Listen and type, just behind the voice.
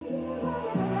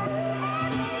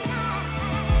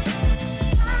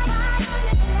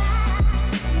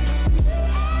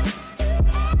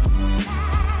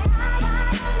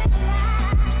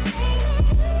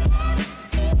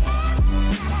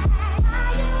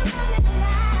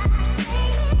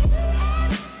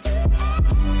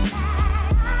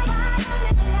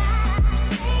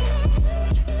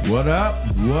What up?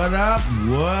 What up?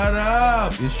 What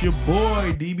up? It's your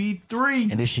boy DB3.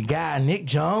 And it's your guy Nick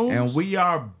Jones. And we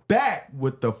are back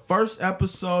with the first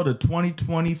episode of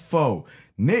 2024.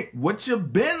 Nick, what you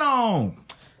been on?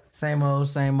 Same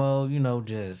old,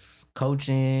 just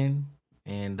coaching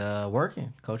and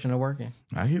working. Coaching and working.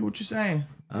 I hear what you're saying.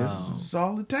 This is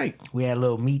all it takes. We had a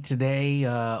little meet today,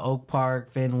 Oak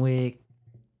Park, Fenwick.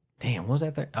 Damn, what was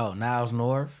that there? Oh, Niles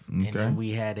North. Okay. And then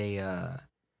we had a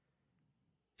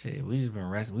we just been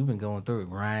resting. We've been going through it,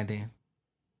 grinding.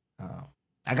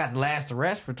 I got the last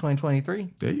arrest for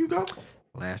 2023. There you go.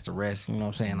 Last arrest, you know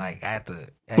what I'm saying? Like, I had to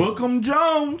Book 'em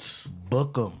Jones.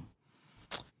 book them.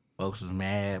 Folks was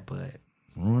mad, but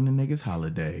Ruin the niggas'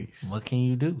 holidays. what can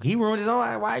you do? He ruined his own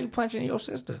life. Why are you punching your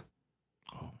sister?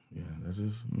 Oh, yeah, that's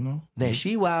just, Then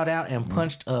she wilded out and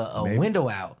punched a window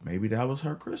out. Maybe that was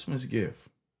her Christmas gift.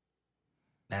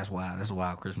 That's wild. That's a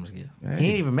wild Christmas gift. Hey. He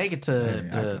didn't even make it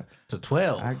to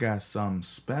 12. I got something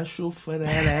special for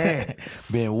that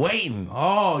ass. Been waiting.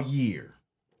 All year.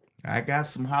 I got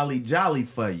some holly jolly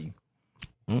for you.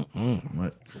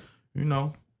 But,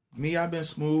 me, I've been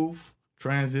smooth.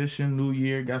 Transition, new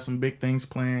year, got some big things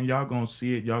planned. Y'all gonna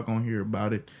see it. Y'all gonna hear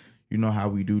about it. You know how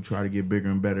we do, try to get bigger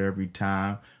and better every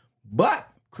time. But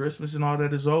Christmas and all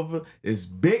that is over. It's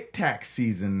big tax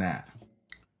season now.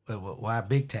 Why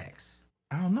big tax?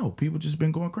 I don't know. People just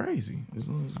been going crazy.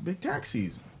 It's big tax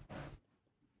season.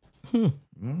 You know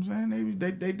what I'm saying?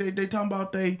 They talking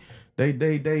about they hear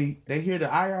the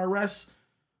IRS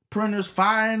printers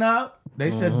firing up.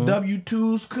 They said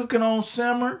W-2s cooking on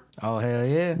simmer. Oh, hell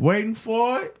yeah. Waiting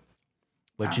for it.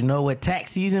 But you know what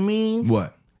tax season means?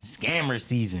 What? Scammer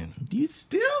season. You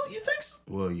think so?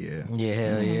 Well, yeah. Yeah,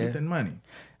 hell yeah. Get that money.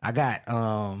 I got,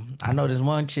 I know this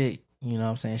one chick, you know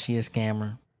what I'm saying? She a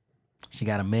scammer. She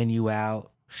got a menu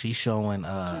out. She's showing,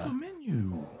 A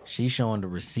menu. she's showing the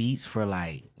receipts for,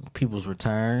 like, people's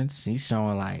returns. She's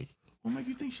showing, like, What make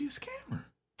you think she's a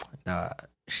scammer?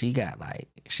 she got, like,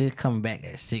 she's coming back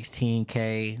at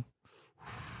 16K,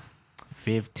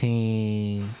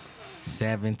 15,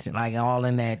 17, like, all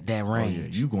in that range. Oh, yeah.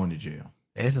 You going to jail.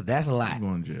 That's a lot. You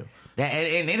going to jail.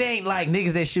 And it ain't like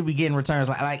niggas that should be getting returns.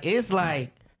 Like it's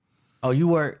like, you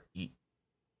work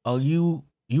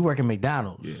at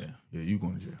McDonald's. Yeah, you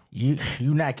going to jail.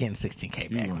 You not getting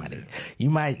 16K You back, going my to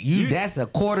nigga. jail. That's a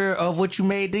quarter of what you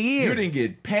made the year. You didn't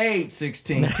get paid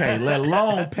 $16K, let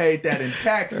alone paid that in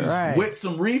taxes Right. with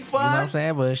some refund. You know what I'm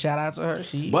saying? But shout out to her.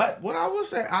 But what I will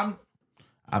say, I'm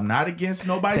not against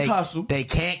nobody's hustle. They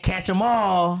can't catch them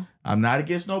all. I'm not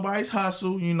against nobody's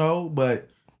hustle, but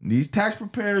these tax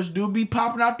preparers do be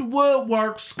popping out the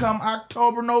woodworks come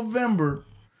October, November.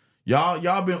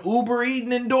 Y'all been Uber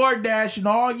eating and Door Dashing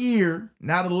all year.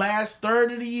 Now the last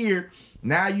third of the year,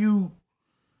 now you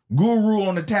guru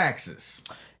on the taxes.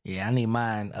 Yeah, I need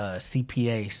mine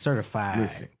CPA certified.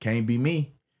 Listen, can't be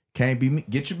me.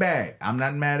 Get your bag. I'm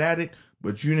not mad at it,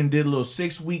 but you done did a little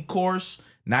 6-week course.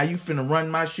 Now you finna run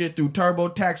my shit through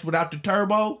TurboTax without the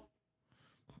turbo.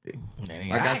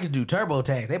 I could do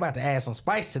TurboTax. They about to add some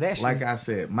spice to that shit. Like I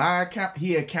said, my account,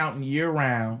 he accounting year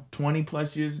round, 20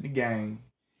 plus years in the game.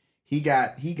 He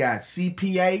got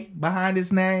CPA behind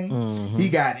his name. He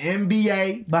got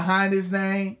MBA behind his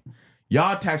name.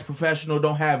 Y'all tax professional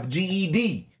don't have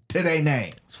GED to their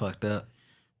name. It's fucked up.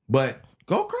 But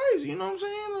go crazy, you know what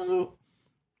I'm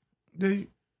saying?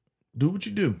 Do what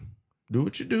you do. Do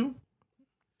what you do.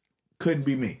 Couldn't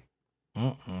be me.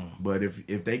 But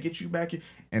if they get you back in,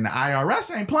 and the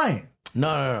IRS ain't playing.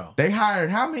 No. They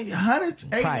hired how many? Hundreds?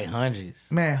 Probably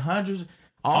hundreds. Man, hundreds.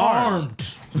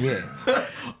 Armed. Yeah.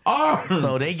 Armed.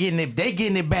 So they getting it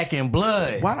back in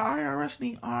blood. Why the IRS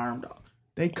need armed?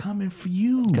 They coming for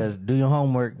you. Because do your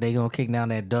homework, they gonna kick down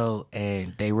that dough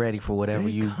and they ready for whatever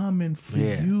They coming for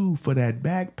you for that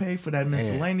back pay, for that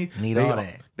miscellaneous. Need all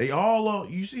that. They all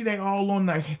on. You see, they all on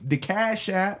the Cash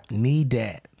App. Need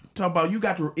that. Talk about you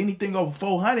got to anything over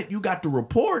 400, you got to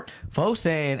report. Folks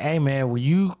saying, "Hey man, when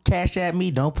you cash at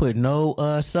me, don't put no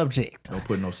subject. Don't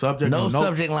put no subject. No note,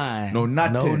 subject line. No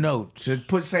nothing. No notes. Just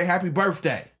say happy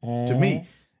birthday to me.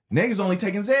 Niggas only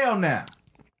taking Zelle now.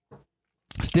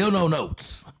 Still no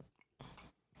notes.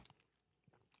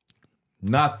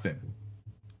 Nothing.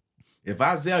 If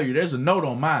I Zelle you, there's a note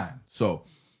on mine, so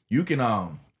you can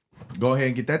go ahead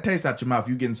and get that taste out your mouth.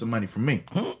 You getting some money from me,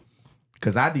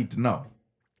 because I need to know.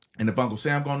 And if Uncle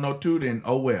Sam gonna know too, then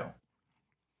oh well.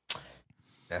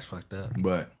 That's fucked up.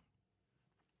 But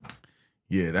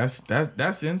yeah,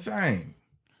 that's insane.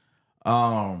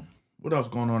 What else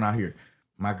going on out here?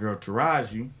 My girl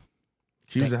Taraji,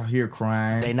 she was out here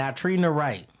crying. They not treating her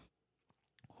right.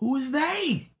 Who is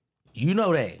they? You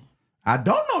know that. I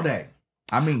don't know that.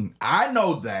 I mean, I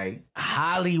know they,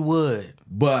 Hollywood.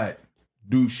 but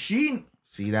do she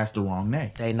see? That's the wrong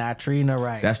name. They not treating her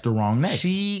right. That's the wrong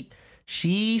name.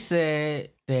 She said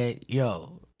that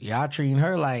y'all treating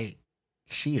her like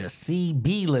she a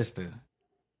CB lister.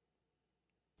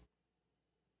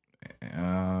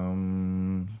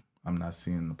 I'm not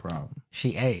seeing the problem.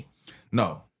 She A.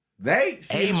 No, they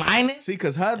A minus. See,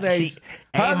 because her they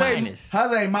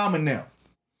mama now.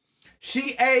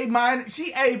 She A minus.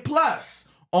 She A plus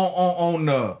on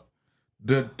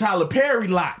the Tyler Perry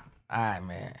lot. All right,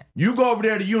 man. You go over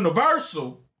there to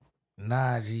Universal.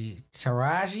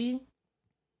 Taraji.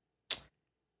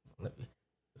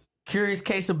 Curious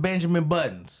Case of Benjamin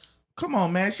Buttons. Come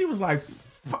on, man. She was like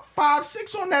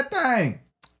 5'6" on that thing.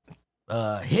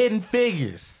 Hidden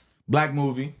Figures. Black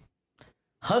movie.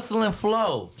 Hustle and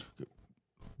Flow.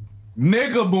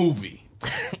 Nigga movie.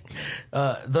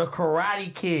 The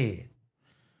Karate Kid.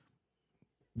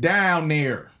 Down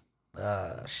there.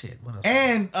 Shit. What else?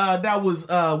 And that was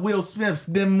Will Smith's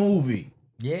them movie.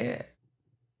 Yeah.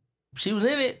 She was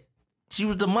in it. She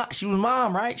was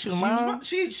mom, right? She was mom.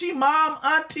 She mom,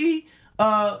 auntie,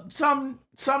 some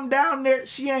down there.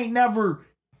 She ain't never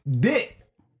did.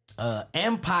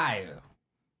 Empire.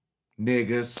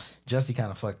 Niggas. Jussie kind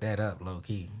of fucked that up, low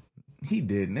key. He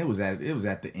didn't. It was at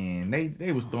the end.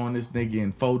 They was throwing this nigga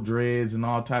in faux dreads and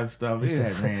all types of stuff. It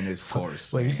had ran its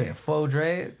course. Wait, you said faux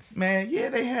dreads? Man, yeah,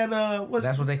 they had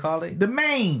that's what they call it? The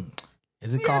main.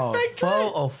 Is it called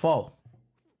faux or faux?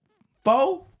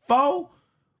 Faux.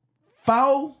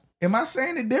 Am I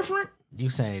saying it different?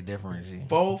 You saying it different, G.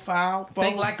 Faux.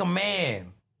 Think like a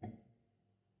man.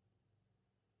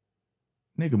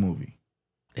 Nigga movie.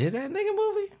 Is that a nigga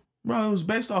movie? Bro, it was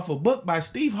based off a book by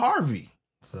Steve Harvey.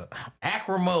 So,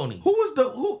 Acrimony. Who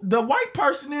was the white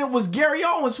person in it was Gary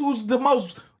Owens, who's the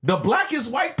blackest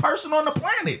white person on the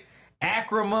planet.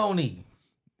 Acrimony.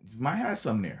 Might have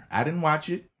something there. I didn't watch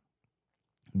it.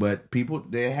 But people,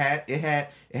 it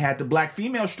had the black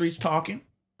female streets talking.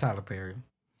 Tyler Perry,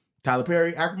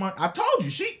 Acrimony. I told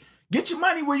you, she get your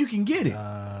money where you can get it.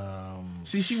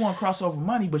 See, she want crossover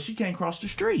money, but she can't cross the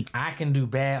street. I can do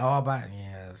bad all by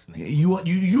You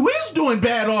is doing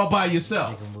bad all by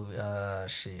yourself.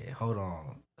 Shit. Hold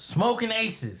on. Smoking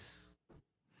Aces.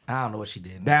 I don't know what she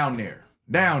did. Down there.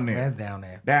 That's down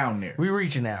there. Down there. We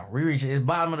reaching now. It's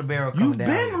bottom of the barrel coming down.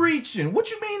 You've been reaching. What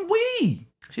you mean we?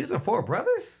 She's in Four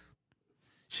Brothers?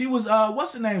 She was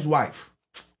what's the name's wife?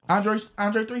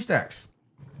 Andre Three Stacks.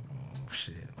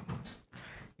 Shit.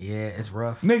 Yeah, it's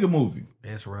rough. Nigga movie.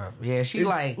 It's rough. Yeah,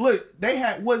 look, they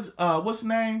had what's the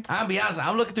name? I'll be honest,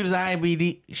 I'm looking through this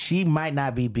IMDb. She might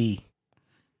not be B.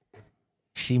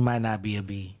 She might not be a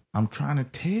B. I'm trying to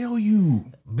tell you.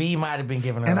 B might have been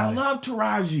given her. And I love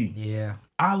Taraji. Yeah.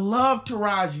 I love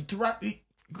Taraji. Taraji,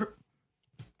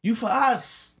 you for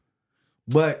us.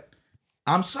 But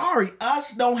I'm sorry,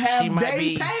 us don't have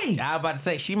day pay. I was about to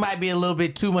say, she might be a little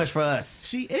bit too much for us.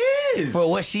 She is. For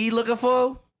what she looking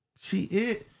for? She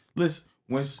is. Listen,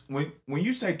 when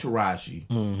you say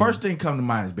Taraji, first thing come to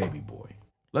mind is Baby Boy.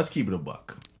 Let's keep it a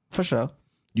buck. For sure.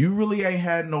 You really ain't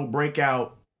had no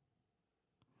breakout.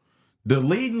 The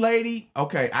leading lady,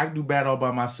 okay, I can do bad all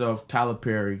by myself. Tyler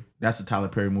Perry. That's a Tyler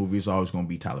Perry movie. It's always going to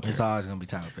be Tyler Perry. It's always going to be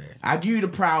Tyler Perry. I give you the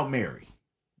Proud Mary.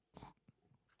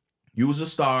 You was a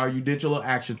star. You did your little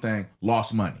action thing.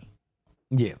 Lost money.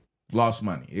 Yeah. Lost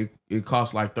money. It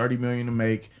cost like $30 million to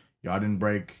make. Y'all didn't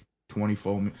break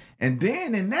 24 million. And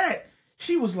then in that,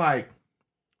 she was like,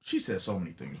 she said so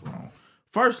many things wrong.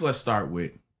 First, let's start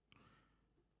with,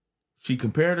 she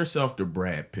compared herself to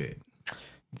Brad Pitt.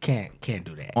 Can't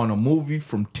do that. On a movie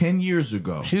from 10 years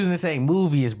ago. She was in the same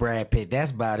movie as Brad Pitt.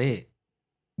 That's about it.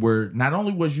 Where not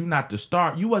only was you not the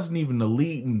star, you wasn't even the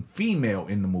leading female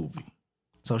in the movie.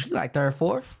 So she like third,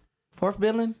 fourth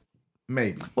billing?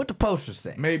 Maybe. What the poster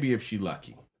say? Maybe if she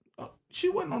lucky. She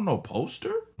wasn't on no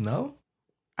poster. No?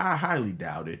 I highly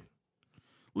doubt it.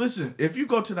 Listen, if you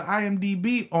go to the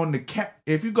IMDb on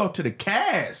if you go to the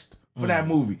cast for that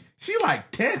movie, she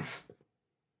like 10th.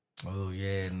 Oh,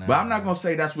 yeah. Nah. But I'm not going to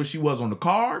say that's what she was on the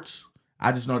cards.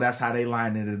 I just know that's how they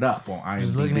lining it up on IMDb.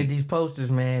 Just looking at these posters,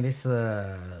 man, it's,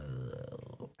 I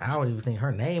don't even think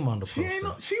her name on the poster. She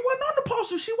wasn't on the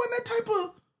poster. She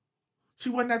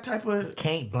wasn't that type of...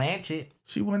 Kate Blanchett.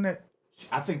 She wasn't that...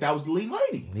 I think that was the lead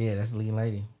lady. Yeah, that's the lead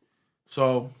lady.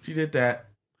 So, she did that.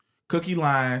 Cookie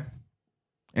Line,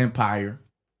 Empire.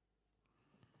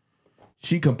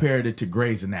 She compared it to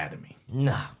Grey's Anatomy.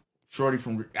 Nah. Shorty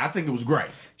from... I think it was great.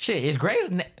 Shit, is Grey's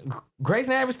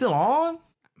Anatomy still on?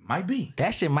 Might be.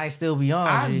 That shit might still be on.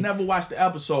 I never watched the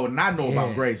episode, and I know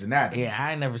about Grey's Anatomy. Yeah,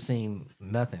 I ain't never seen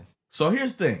nothing. So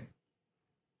here's the thing.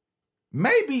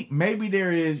 maybe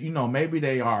there is, maybe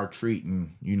they are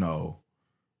treating,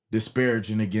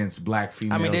 disparaging against black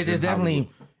females. I mean, there's definitely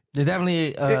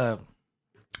a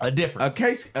difference.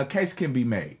 A case can be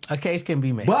made. A case can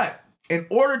be made. But in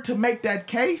order to make that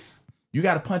case, you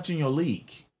got to punch in your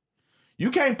league. You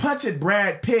can't punch at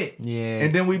Brad Pitt. Yeah.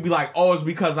 And then we'd be like, oh, it's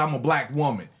because I'm a black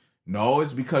woman. No,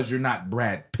 it's because you're not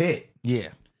Brad Pitt. Yeah.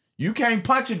 You can't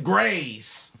punch at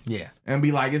Grace. Yeah. And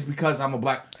be like, it's because I'm a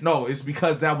black. No, it's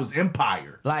because that was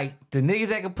Empire. Like, the niggas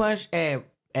that can punch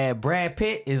at Brad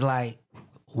Pitt is like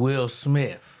Will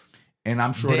Smith. And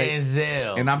I'm sure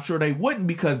Denzel. And I'm sure they wouldn't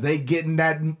because they getting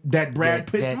that Brad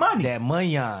Pitt money. That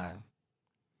money on.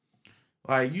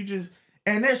 Like, you just...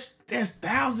 And there's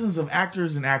thousands of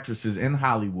actors and actresses in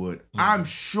Hollywood. Mm-hmm. I'm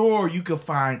sure you could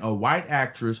find a white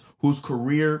actress whose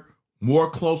career more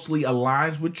closely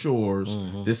aligns with yours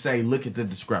to say, look at the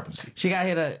discrepancy. She got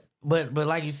hit but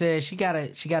like you said, she gotta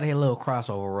hit a little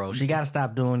crossover role. She gotta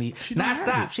stop doing these. Not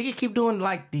stop. She can keep doing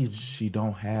like these. She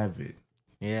don't have it.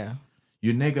 Yeah.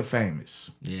 You're nigga famous.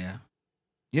 Yeah.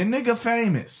 You're nigga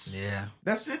famous. Yeah.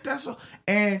 That's it. That's all.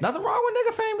 And nothing wrong with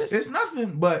nigga famous. It's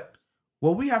nothing, but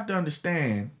what we have to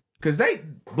understand, because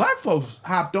black folks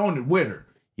hopped on it with her.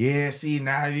 Yeah, see,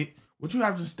 now, what you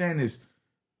have to understand is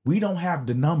we don't have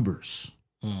the numbers.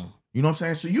 You know what I'm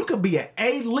saying? So you could be an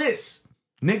A-list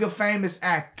nigga famous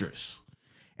actress,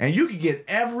 and you could get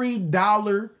every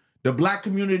dollar the black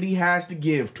community has to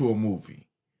give to a movie.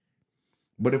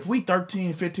 But if we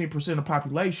 13, 15% of the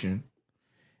population,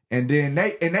 and then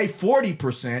they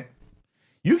 40%,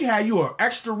 you can have you an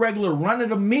extra regular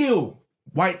run-of-the-mill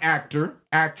white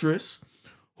actress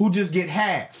who just get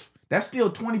half. That's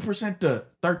still 20% to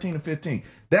 13 to 15.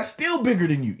 That's still bigger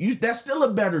than you. That's still a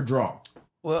better draw.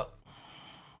 Well,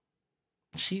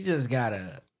 she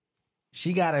gotta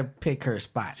pick her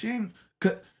spots. And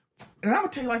I'm gonna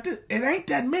tell you like this, it ain't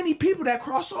that many people that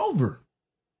cross over.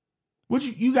 What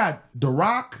you got? The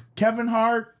Rock, Kevin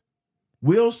Hart,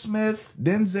 Will Smith,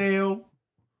 Denzel.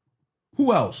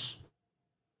 Who else?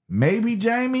 Maybe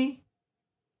Jamie.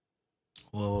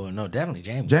 Well, no, definitely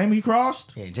Jamie. Jamie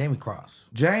crossed? Yeah, Jamie crossed.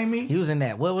 Jamie? He was in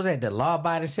that, what was that, the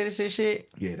law-abiding citizen shit?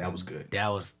 Yeah, that was good. That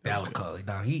was cool.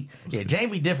 No,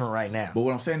 Jamie different right now. But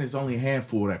what I'm saying is only a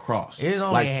handful that crossed. It's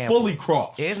only a handful. Fully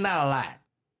crossed. It's not a lot.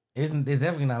 It's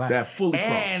definitely not a lot. That fully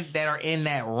crossed. And that are in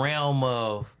that realm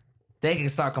of, they can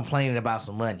start complaining about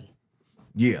some money.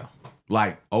 Yeah.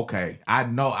 Like, okay, I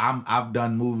know I've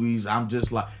done movies. I'm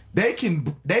just like, they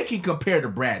can compare to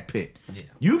Brad Pitt. Yeah.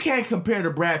 You can't compare to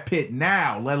Brad Pitt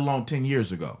now, let alone 10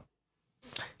 years ago.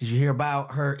 Did you hear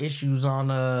about her issues on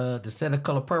the set of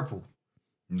Color Purple?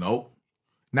 Nope.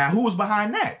 Now, who was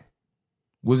behind that?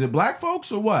 Was it black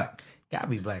folks or what? Gotta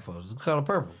be black folks. It's Color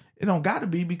Purple. It don't gotta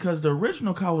be because the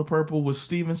original Color Purple was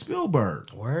Steven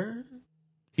Spielberg. Word?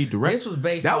 He directed. This was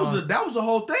based that on... that was a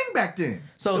whole thing back then.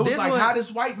 So it was like, how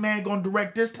this white man gonna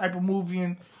direct this type of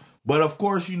movie? But of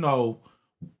course, Whoopi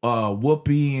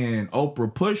and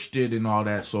Oprah pushed it and all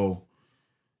that. So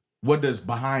what does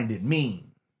behind it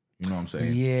mean? You know what I'm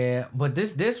saying? Yeah, but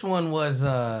this one was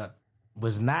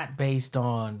not based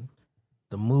on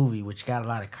the movie, which got a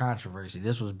lot of controversy.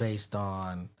 This was based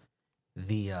on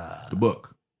the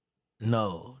book.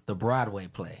 No, the Broadway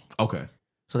play. Okay.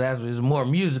 So it was more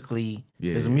musically.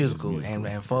 Yeah, it's a musical,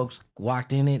 and folks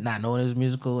walked in it not knowing it was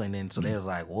musical, and then so they was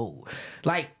like, "Whoa!"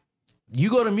 Like you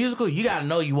go to musical, you got to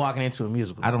know you walking into a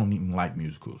musical. I don't even like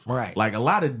musicals. Right. Like a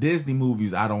lot of Disney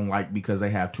movies, I don't like because they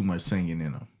have too much singing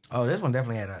in them. Oh, this one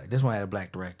definitely had a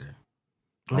black director.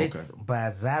 Blitz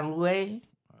Bazalue.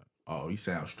 Oh, he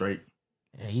sounds straight.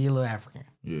 Yeah, he a little African.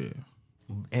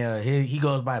 Yeah. He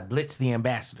goes by Blitz the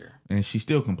Ambassador. And she's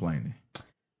still complaining.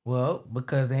 Well,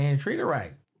 because they didn't treat her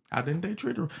right. How didn't they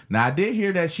treat her? Now, I did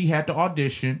hear that she had to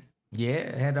audition.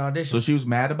 Yeah, had to audition. So she was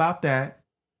mad about that.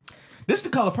 This is The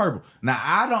Color Purple. Now,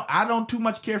 I don't too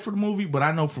much care for the movie, but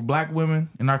I know for black women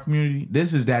in our community,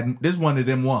 this is one of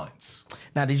them ones.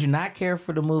 Now, did you not care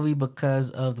for the movie because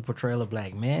of the portrayal of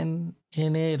black men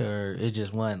in it, or it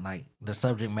just wasn't, like, the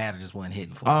subject matter just wasn't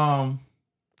hitting for you?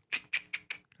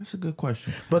 That's a good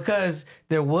question. Because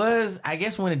there was, I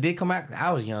guess when it did come out,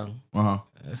 I was young.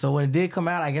 So when it did come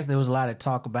out, I guess there was a lot of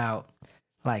talk about,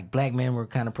 like, black men were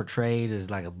kind of portrayed as,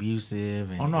 like,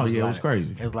 abusive. And it was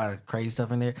crazy. There was a lot of crazy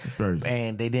stuff in there. It's crazy.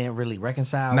 And they didn't really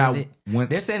reconcile now, with it.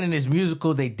 They're saying in this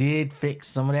musical, they did fix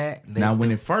some of that.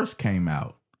 When it first came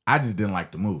out, I just didn't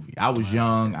like the movie. I was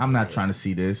young. I'm not trying to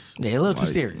see this. Yeah, a little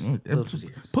too serious.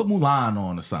 Put Mulan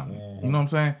on or something. You know what I'm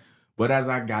saying? But as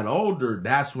I got older,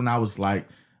 that's when I was like,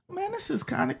 man, this is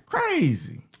kind of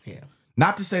crazy. Yeah.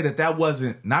 Not to say that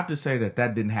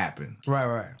didn't happen.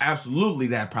 Right. Absolutely,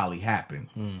 that probably happened.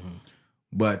 Mm-hmm.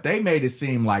 But they made it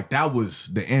seem like that was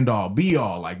the end all be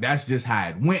all. Like that's just how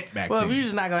it went back then. Well, if you're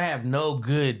just not gonna have no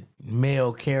good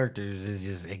male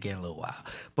characters, it get a little wild.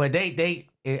 But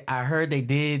I heard they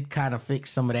did kind of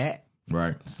fix some of that.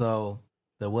 Right. So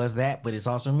there was that, but it's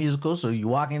also a musical. So you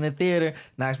walk in the theater,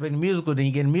 not expecting a musical, then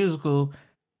you get a musical,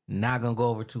 not gonna go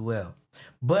over too well.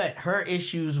 But her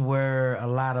issues were a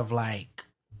lot of like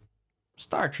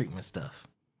star treatment stuff.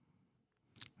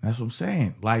 That's what I'm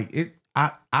saying. Like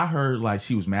I heard like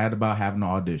she was mad about having an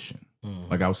audition.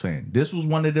 Like I was saying, this was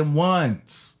one of them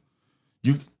ones.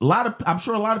 I'm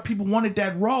sure a lot of people wanted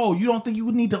that role. You don't think you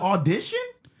would need to audition?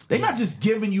 They're not just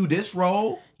giving you this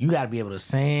role. You got to be able to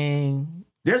sing.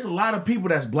 There's a lot of people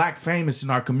that's black famous in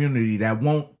our community that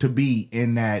want to be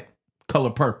in that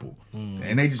Color Purple,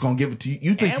 and they just gonna give it to you.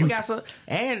 You think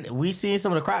we seen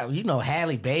some of the crowd. You know,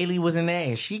 Halle Bailey was in there,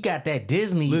 and she got that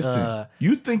Disney. Listen,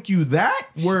 you think you that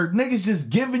where niggas just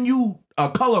giving you a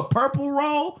Color Purple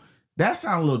role? That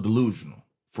sounds a little delusional,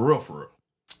 for real, for real.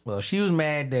 Well, she was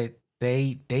mad that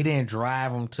they didn't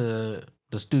drive them to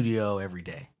the studio every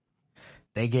day.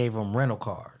 They gave them rental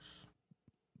cars.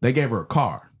 They gave her a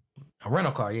car. A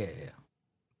rental car, yeah.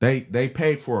 They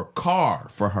paid for a car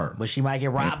for her. But she might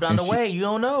get robbed on the way. You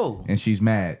don't know. And she's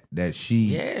mad that she...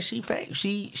 Yeah, she fake.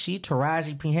 She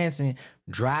Taraji P. Henson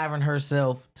driving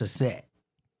herself to set.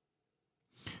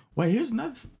 Wait, here's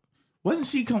another... Wasn't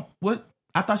she... What?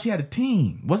 I thought she had a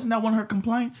team. Wasn't that one of her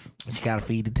complaints? She got to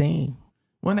feed the team.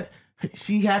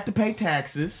 She had to pay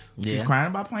taxes. Yeah. She's crying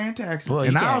about paying taxes. Well,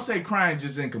 and I don't say crying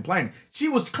just in complaining. She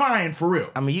was crying for real.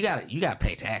 I mean, you got to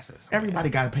pay taxes. Everybody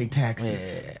got to pay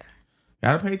taxes. Yeah.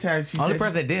 Gotta pay taxes. Only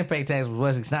person that didn't pay taxes was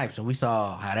Wesley Snipes, and we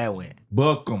saw how that went.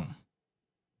 Book him.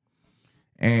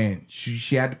 And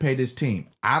she had to pay this team.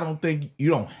 I don't think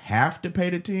you don't have to pay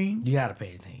the team. You got to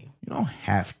pay the team. You don't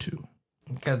have to.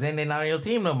 Because then they're not on your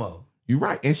team no more. You're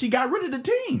right. And she got rid of the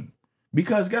team.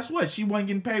 Because guess what? She wasn't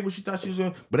getting paid what she thought she was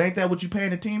going to. But ain't that what you paying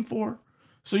the team for?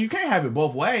 So you can't have it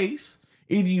both ways.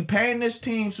 Either you paying this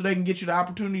team so they can get you the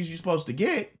opportunities you're supposed to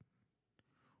get,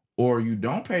 or you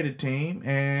don't pay the team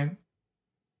and...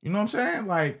 You know what I'm saying?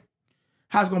 Like,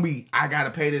 how's it going to be, I got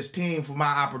to pay this team for my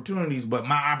opportunities, but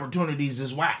my opportunities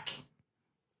is whack.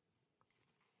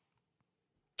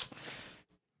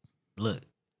 Look.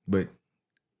 But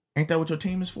ain't that what your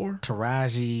team is for?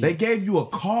 Taraji. They gave you a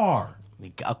car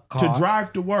to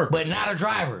drive to work. But not a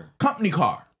driver. Company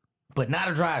car. But not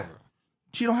a driver.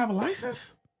 She don't have a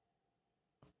license?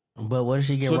 But what did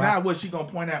she get? So now what's she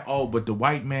gonna point at? Oh, but the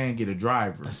white man get a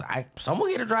driver. Someone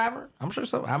get a driver. I'm sure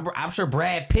so. I'm sure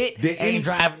Brad Pitt ain't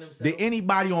driving himself. Did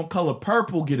anybody on Color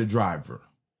Purple get a driver?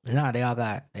 No, they all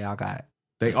got They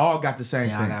all got the same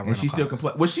thing. And she still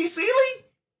complain. Was she Celie?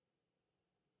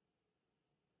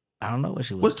 I don't know what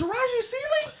she was. Was Taraji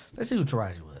Celie? Let's see who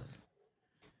Taraji was.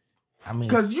 I mean,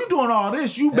 because you doing all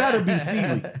this, you better be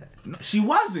Celie. No, she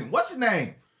wasn't. What's the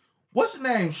name?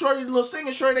 Shorty, the little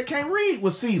singer shorty that can't read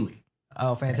was Celie.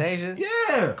 Oh, Fantasia?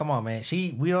 Yeah. Come on, man.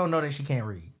 We don't know that she can't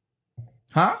read.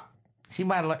 Huh? She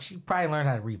probably learned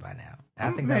how to read by now.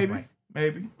 I think maybe, that's right.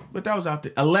 Maybe. But that was out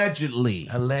there. Allegedly.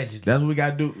 That's what we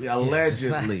got to do.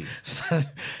 Allegedly.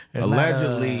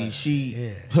 Allegedly,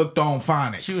 she hooked on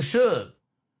phonics. She was Suge.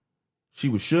 She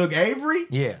was Suge Avery?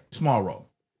 Yeah. Small role.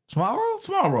 Small role?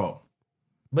 Small role.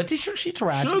 But she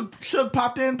tried. Suge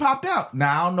popped in, popped out.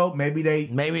 Now I don't know. Maybe they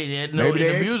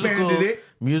expanded it.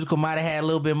 Musical might have had a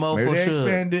little bit more for Suge. Maybe they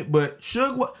expanded it, but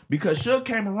Suge, because Suge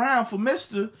came around for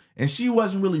Mr. and she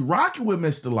wasn't really rocking with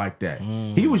Mr. like that.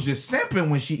 He was just simping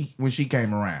when she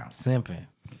came around. Simping.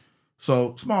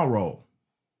 So small role.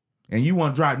 And you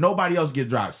want to drive. Nobody else get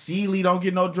drive. Celie don't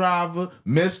get no driver.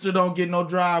 Mr. don't get no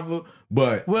driver.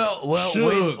 But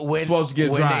Suge when supposed to get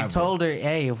a driver. They told her,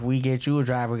 hey, if we get you a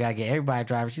driver, we got to get everybody a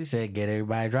driver. She said, get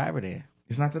everybody a driver then.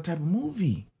 It's not that type of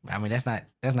movie. I mean, that's not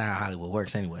how Hollywood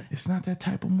works anyway. It's not that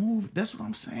type of movie. That's what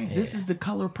I'm saying. Yeah. This is the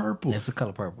Color Purple. It's the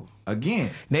Color Purple.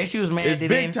 Again. Then she was mad. It's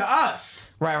big to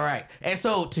us. Right. And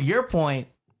so, to your point,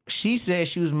 she said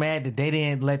she was mad that they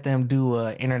didn't let them do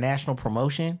international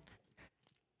promotion.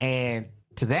 And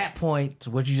to that point,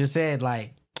 what you just said,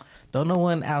 like, don't no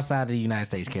one outside of the United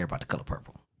States care about the Color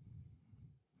Purple.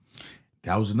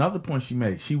 That was another point she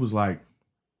made. She was like,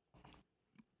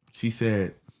 she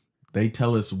said, they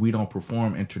tell us we don't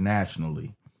perform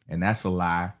internationally, and that's a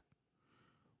lie.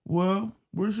 Well,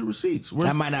 where's your receipts?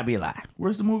 That might not be a lie.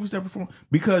 Where's the movies that perform?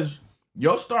 Because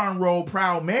your starring role,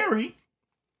 Proud Mary,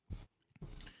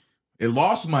 it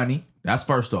lost money. That's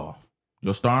first off.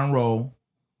 Your starring role,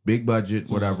 big budget,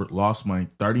 whatever, lost money.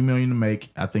 $30 million to make.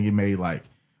 I think it made like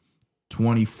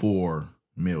 $24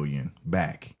 million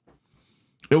back.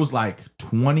 It was like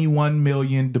 $21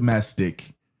 million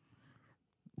domestic,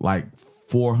 like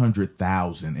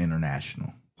 400,000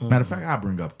 international. Matter of fact, I'll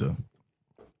bring up the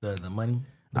money,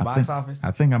 box office.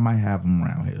 I think I might have them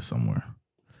around here somewhere.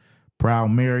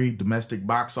 Proud Mary domestic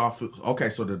box office. Okay,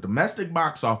 so the domestic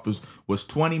box office was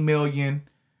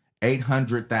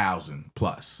 20,800,000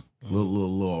 plus, a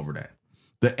little over that.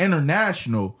 The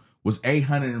international was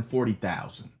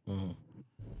 840,000.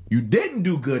 You didn't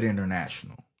do good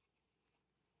international.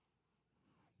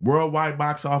 Worldwide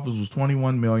box office was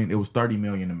 21 million. It was 30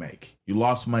 million to make. You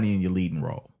lost money in your leading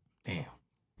role. Damn.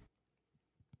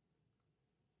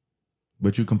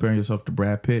 But you comparing yourself to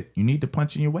Brad Pitt, you need to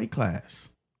punch in your weight class.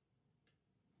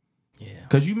 Yeah.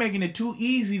 Because you making it too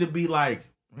easy to be like,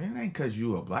 man, it ain't because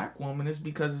you a black woman. It's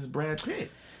because it's Brad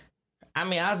Pitt. I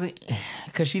mean, honestly,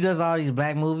 because she does all these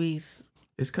black movies.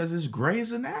 It's because it's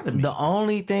Grey's Anatomy. The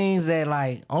only things that,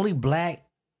 like, only black...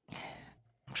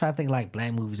 I'm trying to think, like,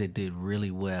 black movies that did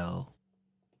really well,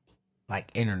 like,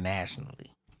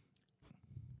 internationally.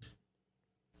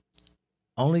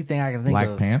 Only thing I can think of...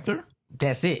 Black Panther?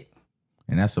 That's it.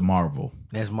 And that's a Marvel.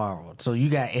 That's Marvel. So you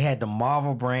got... It had the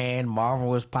Marvel brand. Marvel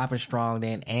was popping strong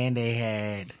then. And they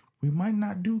had... We might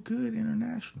not do good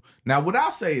international. Now, what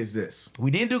I'll say is this.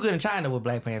 We didn't do good in China with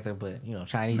Black Panther, but, you know,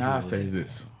 Chinese... Now, I'll say is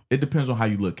this. It depends on how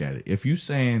you look at it. If you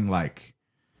saying, like...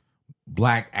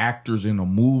 black actors in a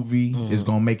movie is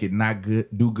gonna make it not good,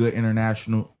 do good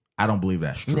international. I don't believe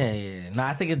that's true. Yeah. No,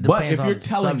 I think it depends on but if you're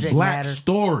telling subject black matter.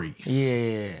 stories,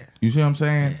 Yeah. you see what I'm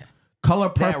saying? Yeah. Color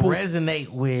Purple That resonate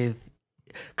with,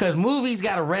 because movies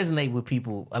got to resonate with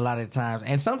people a lot of times,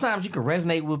 and sometimes you can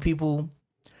resonate with people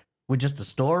with just the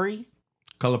story.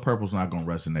 Color Purple's not gonna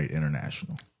resonate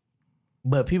international,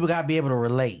 but people got to be able to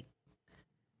relate.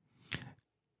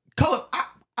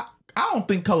 I don't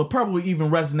think Color Purple would even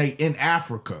resonate in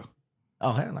Africa.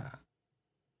 Oh, hell no.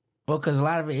 Well, because a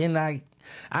lot of it in like,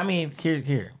 I mean,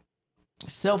 here,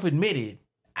 self-admitted,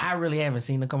 I really haven't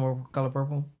seen the Color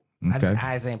Purple. Okay.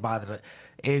 I just ain't bothered.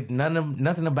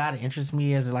 Nothing about it interests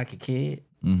me as like a kid.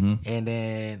 Mm-hmm. And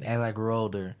then as I grew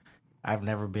older, I've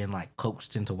never been like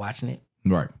coaxed into watching it.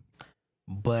 Right.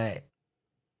 But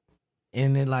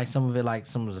in it, like some of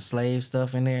the slave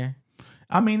stuff in there.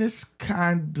 I mean, it's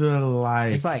kind of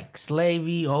like... It's like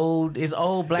slavey, old... It's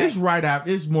old black... It's right out...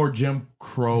 It's more Jim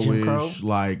Crow-ish,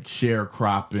 like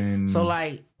sharecropping. So,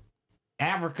 like,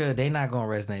 Africa, they not going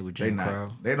to resonate with Jim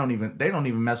Crow. They don't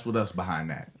even mess with us behind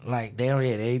that. Like, they don't...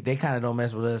 Yeah, they kind of don't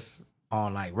mess with us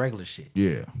on, like, regular shit.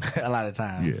 Yeah. A lot of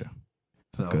times. Yeah.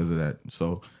 Because of that.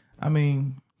 So, I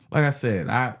mean, like I said,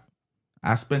 I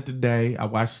spent the day. I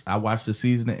watched the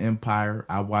season of Empire.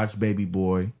 I watched Baby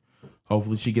Boy.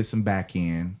 Hopefully she gets some back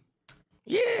end.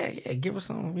 Yeah, give her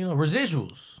some,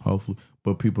 residuals. Hopefully.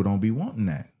 But people don't be wanting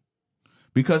that.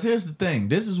 Because here's the thing.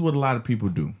 This is what a lot of people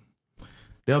do.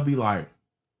 They'll be like,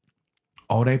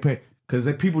 oh, they pay. Because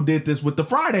people did this with the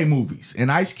Friday movies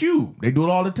and Ice Cube. They do it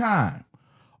all the time.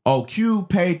 Oh, Cube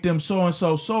paid them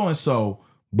so-and-so,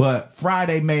 but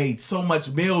Friday made so much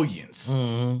millions.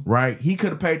 Mm-hmm. Right? He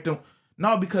could have paid them.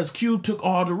 No, because Cube took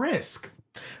all the risk.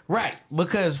 Right.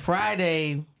 Because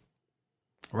Friday...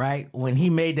 Right? When he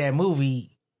made that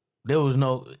movie,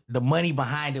 the money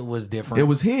behind it was different. It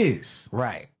was his.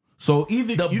 Right. So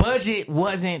either the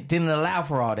budget didn't allow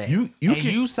for all that.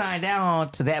 You signed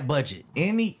on to that budget.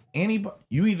 Anybody,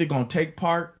 you either gonna take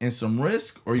part in some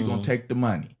risk or you're gonna take the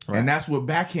money. Right. And that's where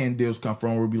backhand deals come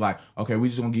from. Where we be like, okay, we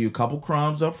just gonna give you a couple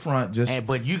crumbs up front,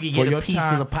 but you can get a piece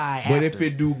of the pie after. But if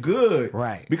it do good,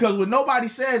 right? Because what nobody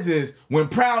says is when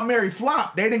Proud Mary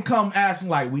flopped, they didn't come asking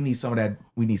like, we need some of that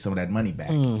money back.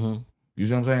 Mm-hmm. You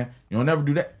see what I'm saying? You don't never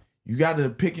do that. You got to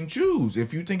pick and choose.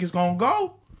 If you think it's gonna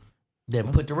go,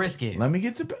 then put the risk in. Let me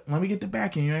get the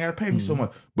back end. You ain't gotta pay me so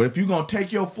much. But if you gonna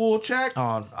take your full check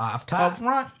off top up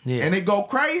front and it go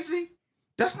crazy,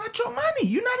 that's not your money.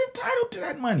 You're not entitled to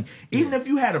that money. Even if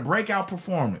you had a breakout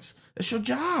performance, that's your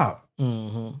job.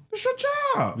 Mm-hmm. That's your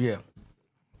job. Yeah,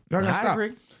 I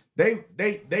agree. They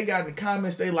got in the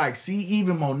comments. They like, see,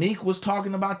 even Monique was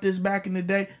talking about this back in the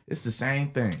day. It's the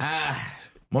same thing.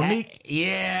 Monique,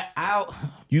 I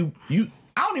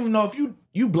don't even know if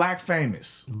you black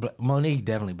famous. Monique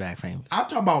definitely black famous. I'm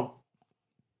talking about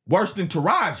worse than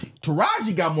Taraji.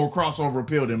 Taraji got more crossover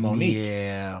appeal than Monique.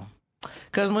 Yeah.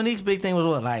 Because Monique's big thing was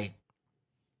what? Like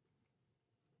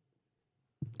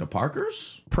the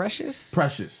Parkers? Precious.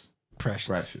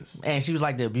 And she was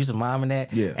like the abusive mom in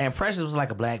that. Yeah. And Precious was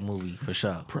like a black movie for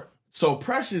sure. So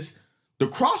Precious, the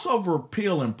crossover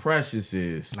appeal in Precious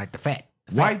is like the fat.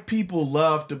 White people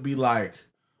love to be like,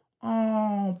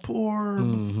 oh, poor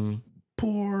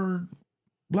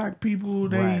black people,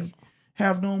 they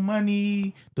have no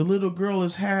money. The little girl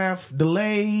is half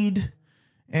delayed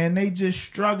and they just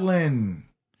struggling.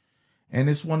 And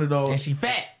it's one of those. And she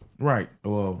fat. Right.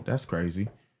 Well, that's crazy.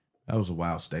 That was a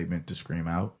wild statement to scream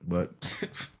out, but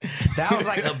that was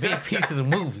like a big piece of the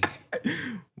movie.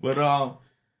 But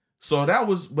so that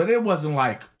was, but it wasn't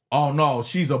like, oh no,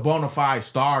 she's a bona fide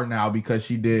star now because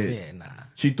she did. Yeah, nah.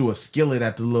 She threw a skillet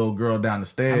at the little girl down the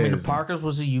stairs. I mean, the Parkers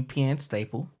was a UPN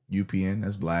staple. UPN,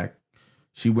 that's black.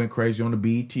 She went crazy on the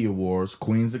BET Awards,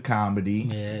 Queens of Comedy.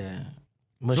 Yeah.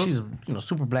 But so, she's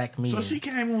super black comedian. So she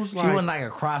came and was like... She wasn't like a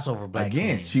crossover black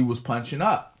comedian. She was punching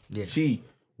up. Yeah.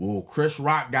 Chris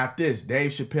Rock got this.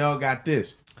 Dave Chappelle got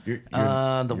this.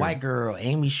 The white girl,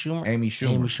 Amy Schumer. Amy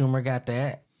Schumer got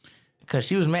that. Because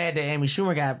she was mad that Amy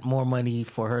Schumer got more money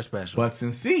for her special. Butts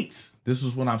and seats. This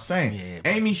is what I'm saying. Yeah,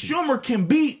 Amy Schumer can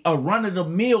be a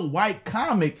run-of-the-mill white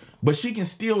comic, but she can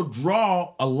still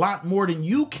draw a lot more than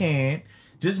you can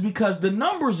just because the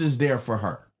numbers is there for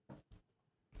her.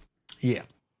 Yeah.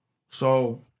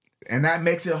 So, and that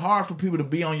makes it hard for people to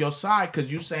be on your side because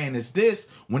you're saying it's this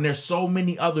when there's so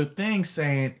many other things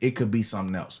saying it could be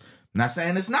something else. I'm not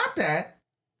saying it's not that,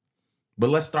 but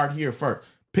let's start here first.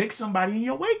 Pick somebody in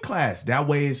your weight class. That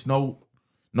way it's no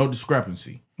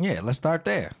discrepancy. Yeah, let's start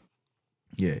there.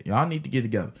 Yeah, y'all need to get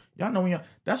together. Y'all know when y'all,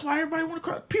 that's why everybody want to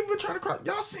cross. People been trying to cross.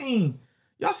 Y'all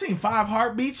seen 5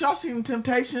 Heartbeats. Y'all seen the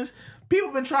Temptations.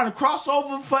 People been trying to cross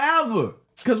over forever.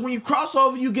 Because when you cross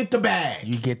over, you get the bag.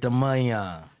 You get the money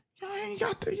on. Y'all ain't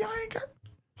got. You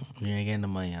ain't getting the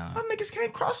money on. Y'all niggas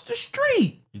can't cross the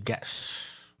street. You got.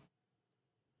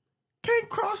 Can't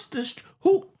cross the street.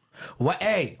 Who? What?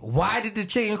 Hey, why did the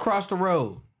chicken cross the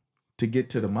road? To get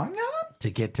to the money? To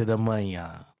get to the money.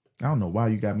 I don't know why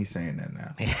you got me saying that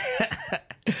now.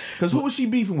 Because who was she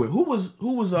beefing with? Who was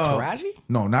Taraji?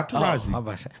 No, not Taraji. I'm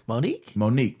about to say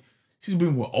Monique. She's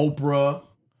beefing with Oprah,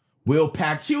 Will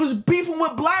Pack. She was beefing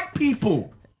with black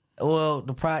people. Well,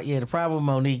 the problem with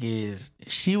Monique is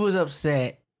she was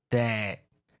upset that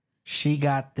she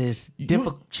got this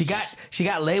difficult. She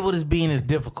got labeled as being as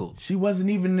difficult. She wasn't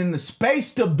even in the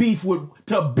space to beef with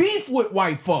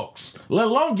white folks, let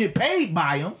alone get paid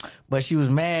by them. But she was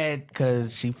mad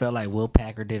because she felt like Will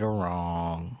Packer did her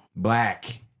wrong.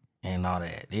 Black and all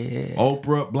that. Yeah.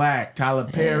 Oprah black, Tyler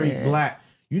Perry black.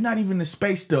 You're not even in the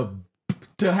space to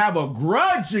have a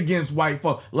grudge against white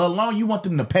folks, let alone you want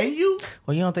them to pay you.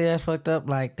 Well, you don't think that's fucked up?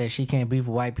 Like that she can't beef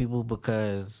with white people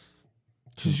because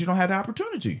she don't have the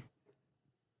opportunity.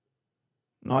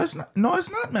 No, it's not. No, it's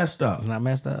not messed up. It's not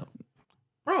messed up,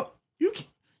 bro. You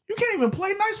can't even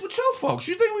play nice with your folks.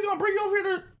 You think we gonna bring you over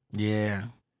here to? Yeah.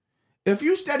 If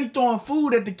you steady throwing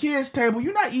food at the kids' table,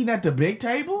 you're not eating at the big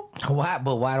table. Why?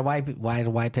 But why the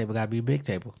white table gotta be a big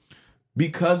table?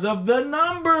 Because of the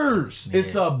numbers. Yeah.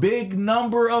 It's a big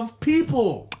number of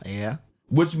people. Yeah.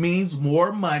 Which means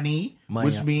more money.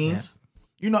 Which means,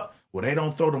 well, they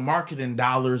don't throw the marketing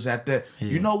dollars at that. Yeah.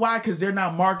 You know why? Because they're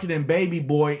not marketing Baby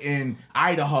Boy in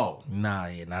Idaho. Nah,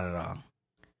 not at all.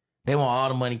 They want all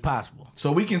the money possible.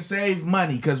 So we can save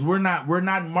money because we're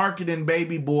not marketing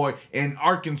Baby Boy in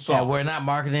Arkansas. Yeah, we're not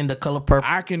marketing The Color Purple.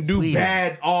 I can do Sweden.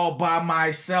 Bad all by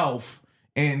myself,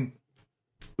 and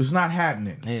it's not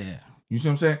happening. Yeah. You see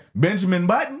what I'm saying? Benjamin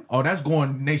Button, that's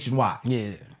going nationwide.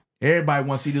 Yeah. Everybody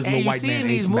wants to see this little white man.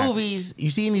 You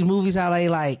see in these movies how they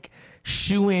like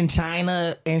shoe in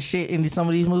China and shit in some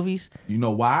of these movies? You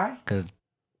know why? Because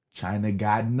China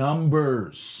got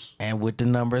numbers. And with the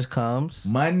numbers comes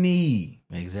money.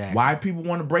 Exactly. Why people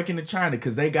want to break into China?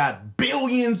 Because they got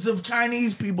billions of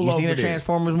Chinese people over there. You see the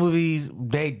Transformers movies,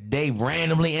 they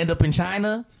randomly end up in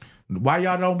China? Why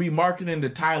y'all don't be marketing to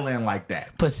Thailand like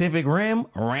that? Pacific Rim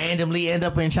randomly end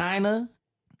up in China?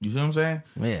 You see what I'm saying?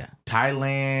 Yeah.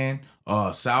 Thailand,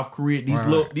 South Korea,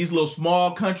 these little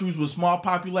small countries with small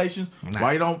populations. Nah.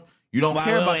 Why you don't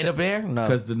care about end up there? No,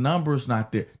 because the number's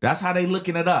not there. That's how they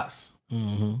looking at us.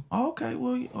 Mm-hmm. Okay,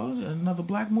 well, another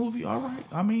black movie. All right.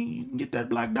 I mean, you can get that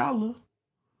black dollar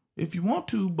if you want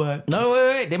to, but no,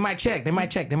 wait. They might check.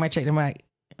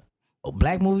 Oh,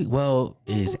 black movie? Well,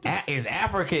 is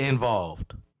Africa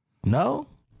involved? No.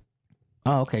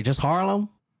 Oh, okay. Just Harlem.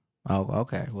 Oh,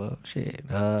 okay. Well, shit.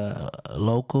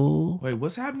 Local. Wait,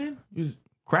 what's happening? Is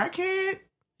crackhead?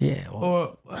 Yeah.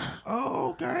 Well,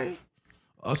 okay.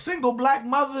 A single black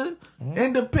mother,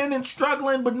 independent,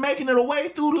 struggling, but making it a way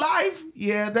through life.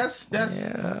 Yeah, that's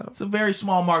it's a very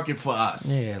small market for us.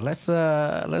 Yeah, let's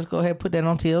go ahead and put that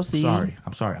on TLC.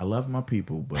 I'm sorry. I love my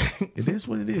people, but it is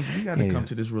what it is. We got to come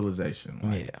to this realization.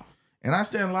 Yeah, and I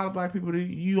understand a lot of black people.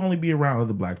 You only be around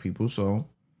other black people, so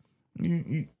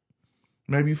you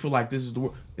maybe you feel like this is the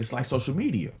world. It's like social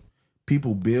media.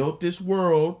 People build this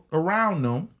world around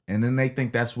them, and then they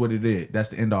think that's what it is. That's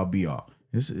the end all be all.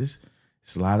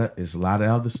 It's a lot of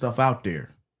other stuff out there,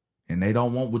 and they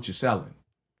don't want what you're selling.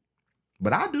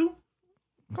 But I do.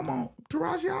 Come on,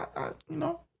 Taraji,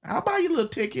 I'll buy you little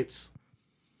tickets.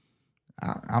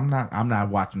 I'm not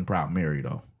watching Proud Mary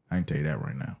though. I can tell you that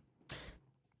right now.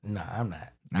 No, I'm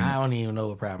not. I don't even know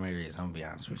what Proud Mary is. I'm gonna be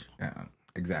honest with you. Yeah,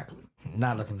 exactly.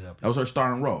 Not looking it up. That was her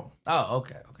starring role. Oh,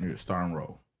 okay. Yeah, starring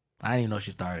role. I didn't even know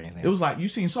she started anything. It was like, you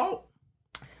seen Salt?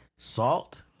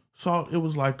 Salt? Salt. It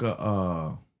was like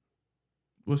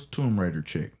what's Tomb Raider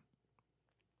chick?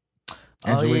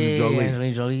 Angelina Jolie.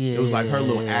 Angelina Jolie. Yeah, it was like her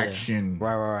little action.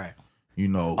 Right.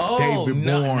 David Bourne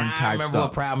type I remember stuff.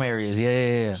 what Proud Mary is.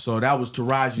 Yeah. So that was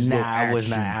Taraji's little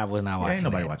action. I was not watching. Ain't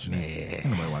nobody that. watching that. Yeah. Ain't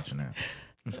nobody watching that.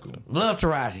 That's cool. Love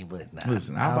Taraji, but nah.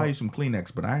 Listen, I'll buy you some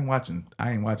Kleenex, but I ain't watching.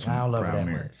 I don't love her Proud that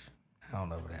Mary. much. I don't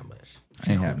love her that much.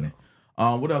 Ain't happening.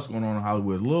 What else going on in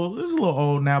Hollywood? This is a little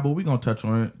old now, but we're gonna touch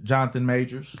on it. Jonathan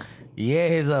Majors. Yeah,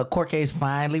 his court case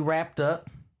finally wrapped up.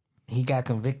 He got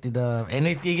convicted of, and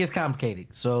it gets complicated.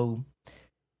 So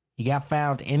he got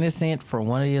found innocent for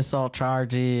one of the assault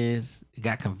charges. He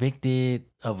got convicted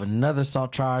of another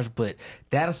assault charge, but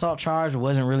that assault charge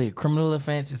wasn't really a criminal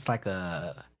offense. It's like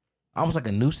almost like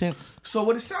a nuisance. So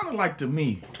what it sounded like to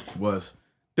me was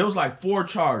there was like 4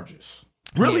 charges.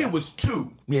 Really, It was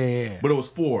 2. Yeah. But it was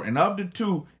 4. And of the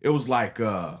 2, it was like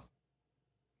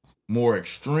more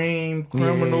extreme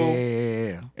criminal.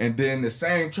 Yeah. And then the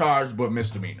same charge, but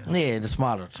misdemeanor. Yeah, the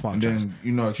smaller and charge. then,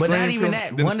 extreme. But not even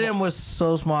that. One of them was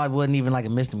so small, it wasn't even like a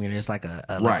misdemeanor. It's like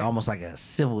right. almost like a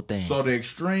civil thing. So the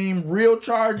extreme real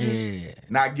charges,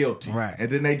 not guilty. Right. And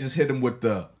then they just hit him with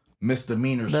the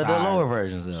misdemeanor the side. lower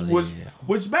versions of it.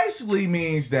 Which basically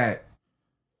means that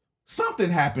something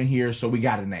happened here, so we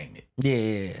got to name it.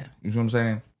 Yeah. You know what I'm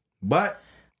saying? But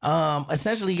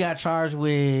essentially, he got charged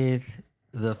with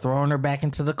the throwing her back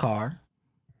into the car.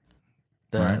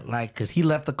 Because he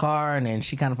left the car and then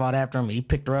she kind of fought after him. And he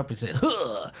picked her up and said,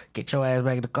 "Huh, get your ass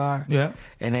back in the car." Yeah.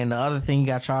 And then the other thing he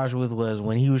got charged with was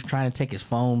when he was trying to take his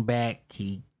phone back,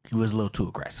 he was a little too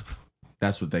aggressive.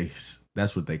 That's what they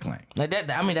claim. Like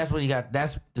that. I mean, that's what you got.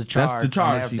 That's the charge. That's the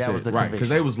charge. That was the right? Because conviction.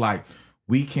 they was like,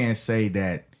 we can't say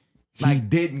that he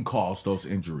didn't cause those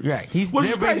injuries. Right. Which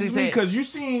is basically because you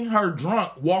seen her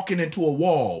drunk walking into a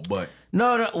wall, but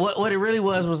no. What it really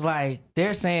was like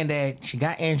they're saying that she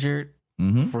got injured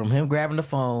from him grabbing the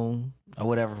phone or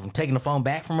whatever, from taking the phone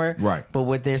back from her. Right. But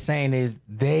what they're saying is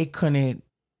they're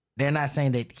not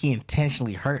saying that he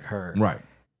intentionally hurt her. Right.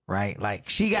 Right. Like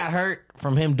she got hurt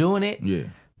from him doing it. Yeah.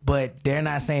 But they're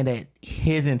not saying that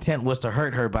his intent was to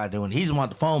hurt her by doing it. He just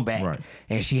wanted the phone back. Right.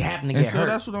 And she happened to get hurt.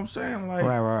 That's what I'm saying. Like,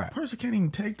 right. A person can't even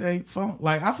take their phone.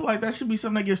 Like, I feel like that should be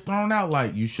something that gets thrown out.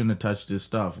 Like, you shouldn't have touched this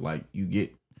stuff. Like, you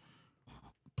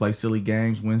play silly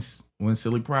games, win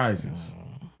silly prizes.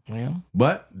 Yeah.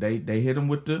 But they hit him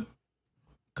with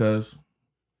because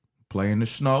play in the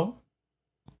snow.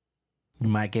 You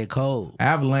might get cold.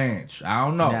 Avalanche. I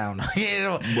don't know. I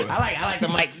like the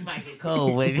mic. You might get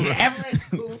cold, but avalanche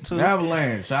cool too.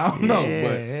 Avalanche. I don't know,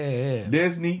 but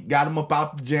Disney got him up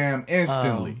out the jam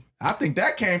instantly. I think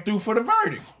that came through for the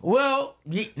verdict. Well,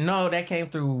 no, that came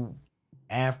through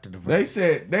after the verdict.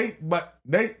 They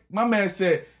said my man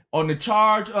said on the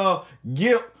charge of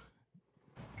guilt,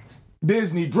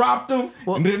 Disney dropped him,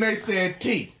 and then they said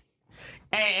T.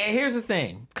 And here's the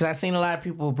thing, because I've seen a lot of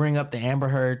people bring up the Amber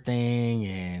Heard thing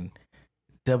and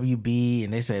WB,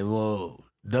 and they say, well,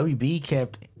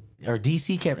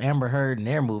 DC kept Amber Heard in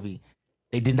their movie.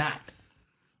 They did not.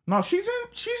 No, she's in.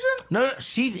 No,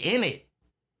 she's in it.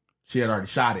 She had already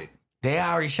shot it. They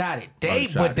already shot it.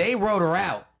 They wrote her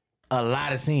out a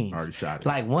lot of scenes. Already shot it.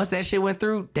 Like, once that shit went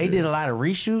through, they did a lot of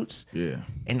reshoots. Yeah.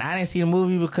 And I didn't see the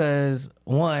movie because,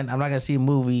 one, I'm not going to see a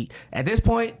movie. At this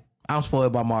point, I'm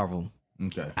spoiled by Marvel.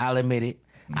 Okay. I'll admit it.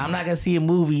 Mm-hmm. I'm not going to see a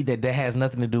movie that has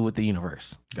nothing to do with the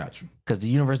universe. Got you. Because the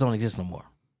universe don't exist no more.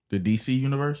 The DC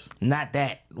universe? Not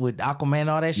that. With Aquaman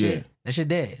and all that shit. Yeah. That shit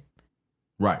dead.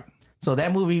 Right. So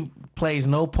that movie plays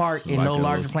no part in no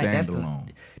larger plan. That's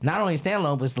not only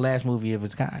standalone, but it's the last movie of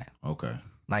its kind. Okay.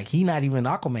 Like, he not even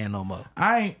Aquaman no more.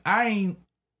 I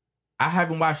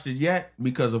haven't watched it yet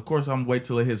because, of course, I'm wait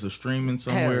till it hits a streaming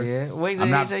somewhere. Hell yeah. Wait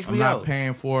till it hits HBO. I'm not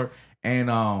paying for it. And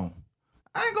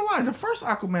I ain't gonna lie, the first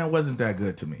Aquaman wasn't that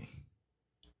good to me.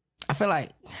 I feel like,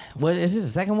 is this the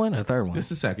second one or the third one? This is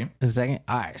the second. It's the second?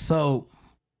 All right. So,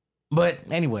 but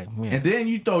anyway. Yeah. And then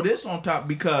you throw this on top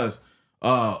because,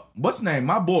 what's his name?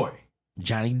 My boy.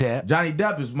 Johnny Depp. Johnny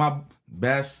Depp is my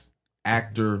best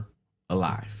actor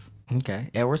alive.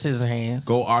 Okay. Edward Scissorhands.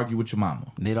 Go argue with your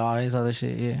mama. Did all this other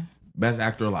shit, yeah. Best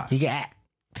actor alive. He can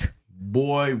act.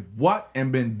 Boy, what?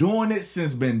 And been doing it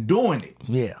since been doing it.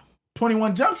 Yeah.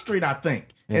 21 Jump Street, I think,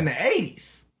 in the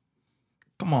 80s.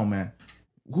 Come on, man.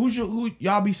 who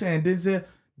y'all be saying Denzel?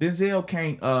 Denzel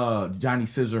can't Johnny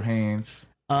Scissorhands.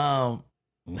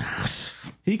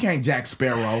 He can't Jack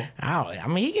Sparrow. I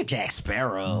mean, he can Jack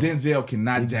Sparrow. Denzel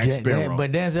cannot Jack Sparrow.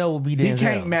 But Denzel will be Denzel. He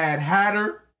can't Mad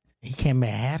Hatter. He can't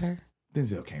Mad Hatter?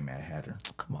 Denzel can't Mad Hatter.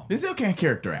 Come on. Denzel can't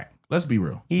character act. Let's be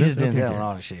real. He's just Denzel and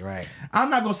all the shit, right? I'm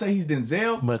not gonna say he's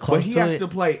Denzel, but he has to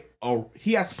play.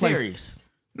 He has to play serious.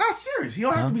 Not serious. He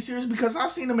don't have to be serious because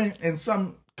I've seen him in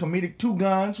some comedic Two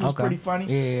Guns, was pretty funny.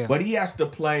 Yeah. But he has to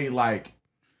play like,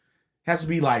 has to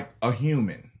be like a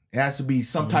human. It has to be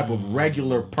some type of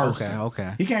regular person.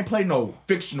 Okay. He can't play no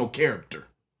fictional character.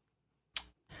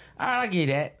 All right, I get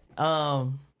that.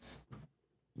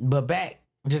 But back,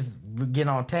 just get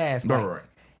on task. Like, Right.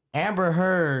 Amber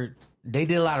Heard, they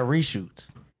did a lot of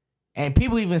reshoots. And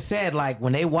people even said, like,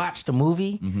 when they watched the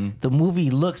movie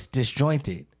looks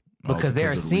disjointed. Because there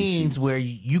are of the scenes reshoots. where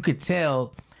you could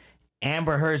tell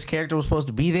Amber Heard's character was supposed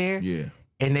to be there. Yeah.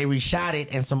 And they reshot it,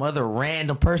 and some other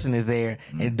random person is there,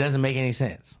 and it doesn't make any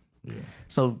sense. Yeah.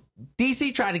 So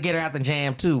DC tried to get her out the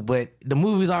jam too, but the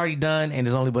movie's already done, and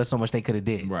there's only but so much they could have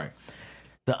did. Right.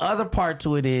 The other part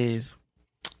to it is,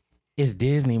 it's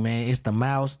Disney, man. It's the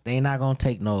mouse. They not gonna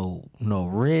take no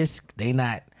risk. They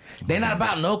not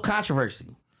about no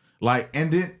controversy. Like,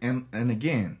 and then and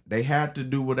again, they had to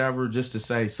do whatever just to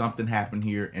say something happened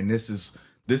here, and this is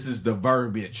the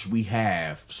verbiage we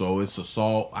have. So it's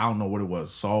assault. I don't know what it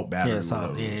was, assault, battery,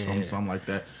 something like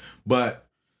that. But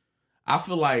I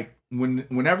feel like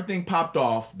when everything popped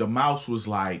off, the mouse was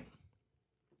like,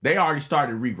 they already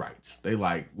started rewrites. They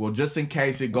like, well, just in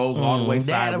case it goes all the way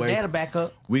sideways, they had a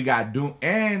backup. we got Doom,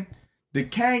 and the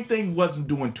Kang thing wasn't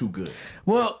doing too good.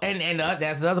 Well, and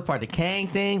that's the other part. The Kang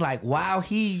thing, like, while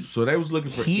So they was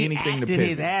looking for anything to acted pick.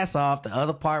 his ass off. The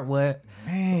other part, what?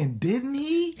 Man, didn't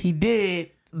he? He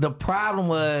did. The problem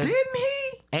was, Didn't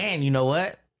he? and you know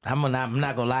what? I'm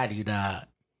not gonna lie to you, dog.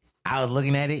 I was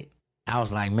looking at it. I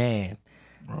was like, man,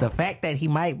 the fact that he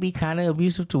might be kind of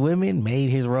abusive to women made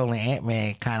his role in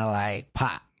Ant-Man kind of like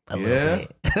pop a little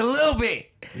bit, a little bit.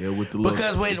 Yeah, with the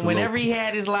because whenever he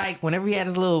had his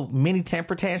little mini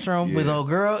temper tantrum with old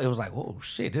girl, it was like, oh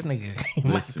shit, this nigga he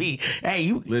might be. Hey,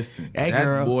 you listen. Hey, that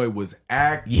girl, boy was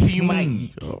acting. you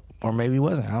might, or maybe he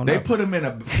wasn't. I don't know. They put him in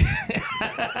a.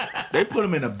 They put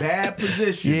him in a bad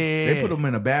position. Yeah. They put him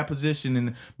in a bad position,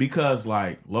 and because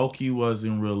like Loki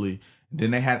wasn't really.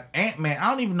 Then they had Ant-Man. I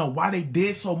don't even know why they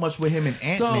did so much with him and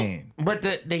Ant-Man.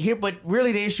 So, but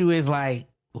really the issue is like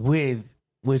with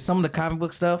some of the comic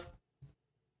book stuff,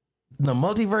 the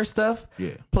multiverse stuff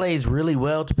plays really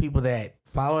well to people that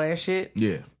follow that shit.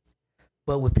 Yeah.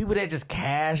 But with people that just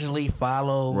casually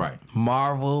follow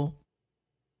Marvel,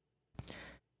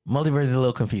 multiverse is a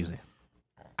little confusing.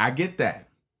 I get that.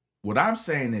 What I'm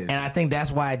saying is, and I think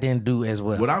that's why it didn't do as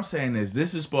well. What I'm saying is,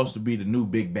 this is supposed to be the new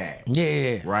big bad.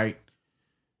 Yeah. Right?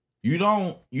 You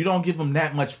don't give him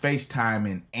that much face time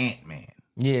in Ant-Man.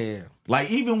 Yeah. Like,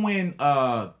 even when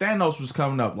Thanos was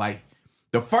coming up, like,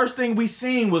 the first thing we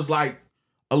seen was, like,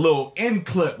 a little end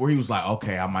clip where he was like,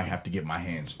 okay, I might have to get my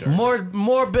hands dirty.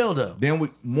 More build-up. Then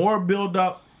more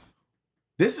build-up.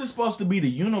 This is supposed to be the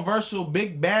universal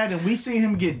big bad, and we see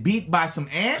him get beat by some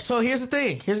ants? So here's the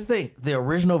thing. The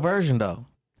original version, though,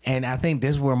 and I think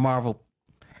this is where Marvel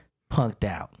punked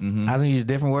out. I was gonna use a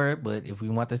different word, but if we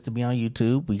want this to be on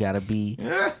YouTube, we gotta be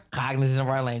cognizant of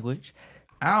our language.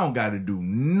 I don't gotta do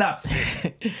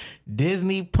nothing.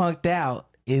 Disney punked out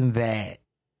in that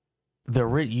the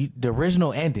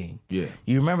original ending. Yeah,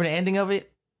 you remember the ending of it?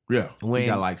 Yeah, when he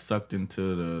got like sucked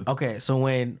into the. Okay, so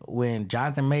when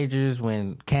Jonathan Majors,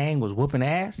 when Kang was whooping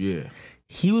ass,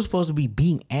 he was supposed to be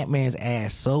beating Ant-Man's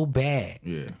ass so bad,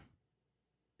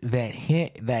 that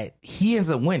he ends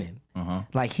up winning.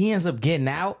 Like, he ends up getting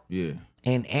out,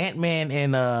 and Ant-Man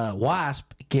and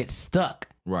Wasp get stuck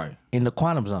in the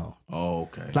quantum zone. Oh,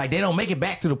 okay. Like, they don't make it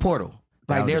back to the portal.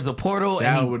 Like, there's a portal.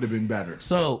 That would have been better.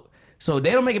 So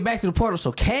they don't make it back to the portal.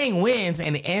 So Kang wins,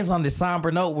 and it ends on this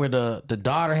somber note where the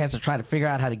daughter has to try to figure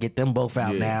out how to get them both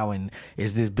out now, and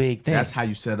it's this big thing. That's how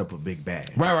you set up a big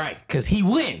bad. Right. Because he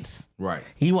wins. Right.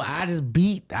 I just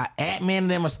beat Ant-Man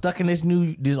and them are stuck in this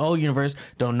old universe.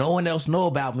 Don't no one else know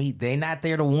about me. They not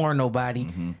there to warn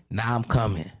nobody. Now I'm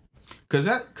coming. Cause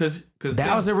that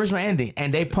was the original ending,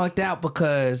 and they punked out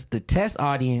because the test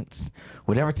audience,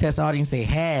 whatever test audience they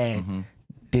had,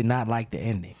 did not like the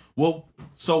ending. Well,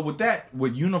 so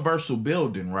with Universal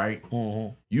building, right?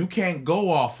 You can't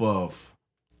go off of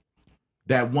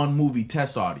that one movie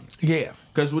test audience. Yeah.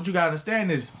 Because what you gotta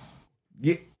understand is,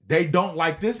 they don't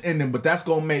like this ending, but that's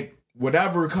gonna make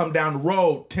whatever come down the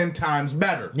road 10 times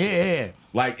better. Yeah.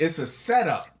 Like it's a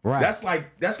setup. Right. That's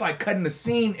like cutting the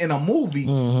scene in a movie.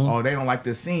 Oh, they don't like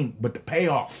this scene, but the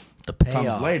payoff.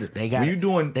 Comes later. They got. When you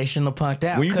doing, they shouldn't have punked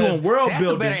out. When you doing world that's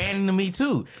building, a better ending to me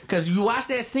too. Because you watch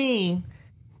that scene,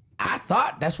 I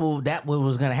thought what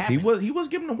was gonna happen. He was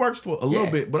giving the works for a little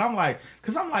bit, but I'm like,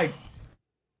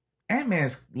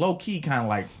 Ant-Man's low key kind of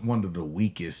like one of the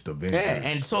weakest Avengers. Yeah,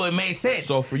 and so it made sense.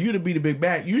 So for you to be the big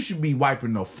bad, you should be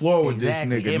wiping the floor with this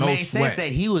nigga. It no made sweat. sense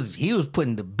that he was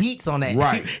putting the beats on that.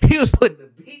 Right. He was putting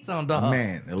the beats on dog.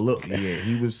 Man,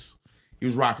 he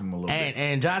was rocking him a little bit.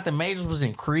 And Jonathan Majors was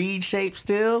in Creed shape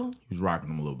still. He was rocking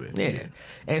him a little bit. Yeah.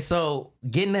 And so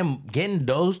getting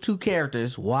those two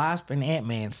characters, Wasp and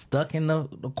Ant-Man, stuck in the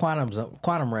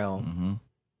quantum realm,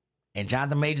 and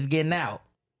Jonathan Majors getting out,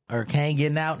 or Kang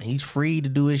getting out, and he's free to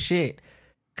do his shit.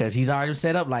 Because he's already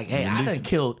set up like, hey, I done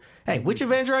killed. Hey, which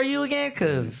Avenger are you again?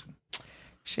 Because,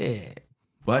 shit.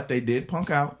 But they did punk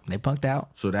out. They punked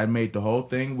out. So that made the whole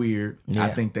thing weird. Yeah.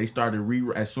 I think they started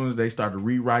as soon as they started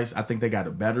rewrites, I think they got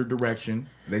a better direction.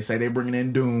 They say they're bringing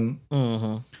in Doom.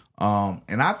 And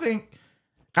I think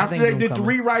after they did the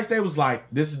rewrites, they was like,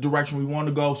 this is the direction we want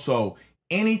to go. So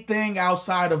anything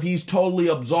outside of he's totally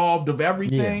absolved of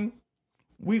everything,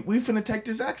 we finna take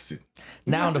this exit.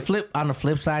 Now on the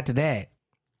flip side to that,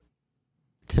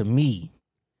 to me,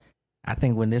 I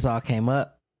think when this all came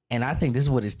up, and I think this is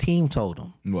what his team told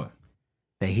him. What?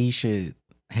 That he should,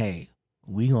 hey,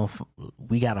 we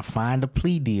gotta find a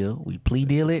plea deal. We plea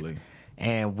deal it,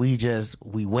 and we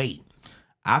wait.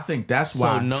 I think that's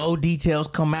why. So no details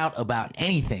come out about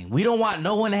anything. We don't want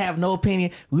no one to have no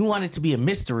opinion. We want it to be a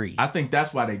mystery. I think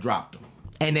that's why they dropped him.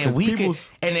 And then we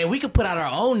could put out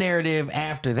our own narrative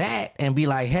after that and be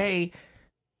like, hey,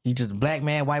 he just a black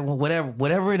man, white one,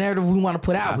 whatever narrative we want to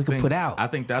put out, we can put out. I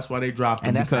think that's why they dropped him.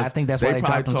 And I think that's why they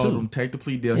dropped him too. Told him take the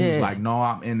plea deal. He was like, no,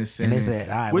 I'm innocent. And they said,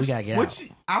 all right, we gotta get out. Which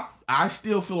I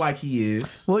still feel like he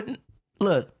is. Well,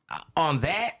 look, on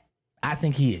that, I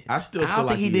think he is. I don't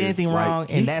think he did anything wrong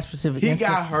in that specific instance.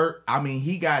 He got hurt. I mean,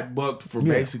 he got booked for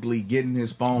basically getting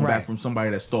his phone back from somebody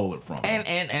that stole it from him.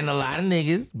 And a lot of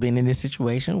niggas been in this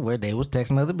situation where they was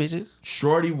texting other bitches.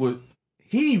 Shorty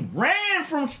he ran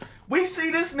from. We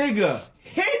see this nigga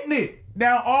hitting it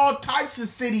down all types of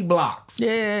city blocks.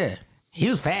 Yeah. He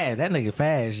was fast. That nigga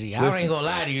fast. I ain't gonna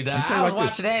lie to you, dog. I was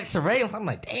watching that surveillance. I'm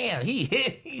like, damn,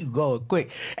 he going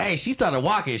quick. Hey, she started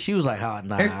walking. She was like, oh,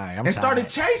 nah, I'm started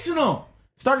chasing him.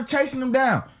 Started chasing him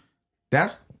down.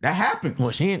 That happens.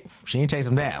 Well, she ain't chase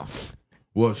him down.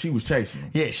 Well, she was chasing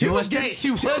him. Yeah, she was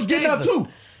getting up too.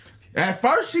 At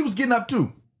first, she was getting up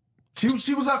too.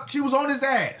 She was up. She was on his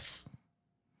ass.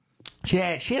 She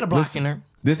had a block in her.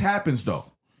 This happens though.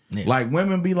 Yeah. Like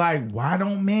women be like, why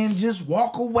don't men just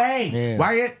walk away? Yeah.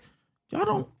 Why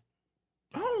y'all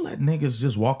don't let niggas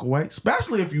just walk away?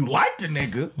 Especially if you like the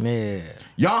nigga. Yeah.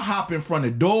 Y'all hop in front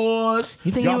of doors.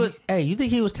 You think you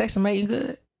think he was texting Megan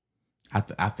Good?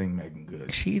 I think Megan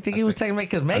Good. She think he was texting Megan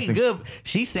because Megan Good,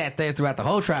 she sat there throughout the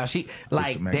whole trial. She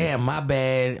like, damn, my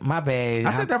bad.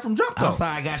 I said that from jump though. I'm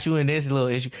sorry, I got you in this little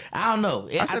issue. I don't know.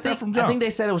 I said that from jump. I think they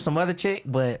said it was some other chick,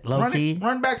 but low key.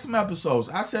 Run back some episodes.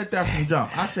 I said that from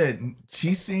jump. I said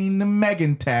she seen the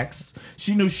Megan text.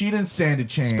 She knew she didn't stand a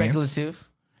chance.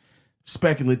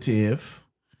 Speculative.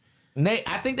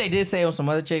 I think they did say it was some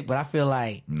other chick, but I feel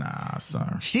like nah,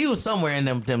 son. She was somewhere in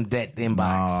that inbox.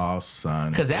 Nah, son.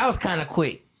 Because that was kind of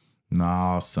quick.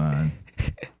 Nah, son.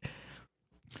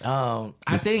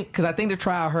 I think the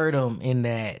trial hurt him in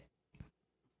that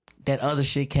other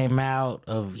shit came out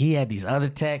of he had these other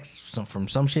texts from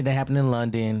some shit that happened in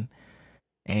London,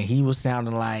 and he was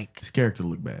sounding like his character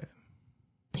looked bad.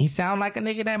 He sounded like a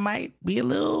nigga that might be a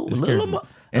little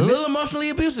emotionally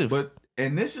abusive.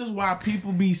 And this is why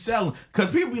people be selling. Because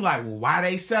people be like, well, why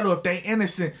they settle if they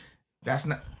innocent? That's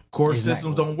not... Court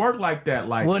systems don't work like that.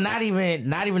 Like, well, not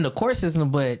even the court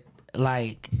system, but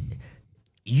like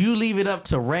you leave it up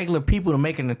to regular people to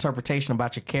make an interpretation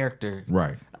about your character.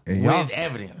 Right. And with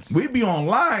evidence. We be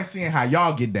online seeing how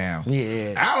y'all get down.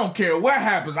 Yeah. I don't care what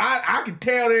happens. I can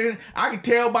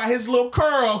tell by his little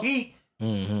curl.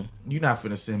 You're not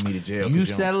finna send me to jail. You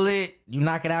settle it, you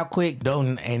knock it out quick,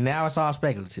 and now it's all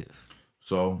speculative.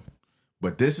 So,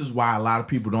 but this is why a lot of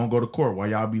people don't go to court. Why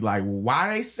y'all be like, well, why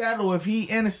they settle if he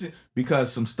innocent?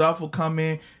 Because some stuff will come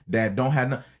in that don't have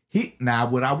no. Now,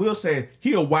 what I will say,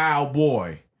 he a wild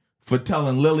boy for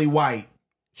telling Lily White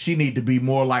she need to be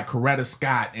more like Coretta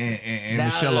Scott and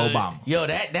Michelle Obama. Yo,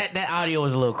 that audio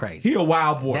was a little crazy. He a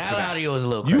wild boy. That audio was a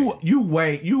little crazy.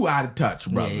 You out of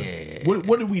touch, brother. Yeah.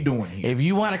 What are we doing here? If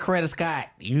you want a Coretta Scott,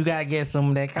 you gotta get some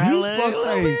of that kind of. You supposed to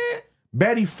say,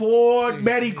 Betty Ford,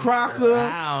 Betty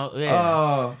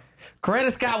Crocker,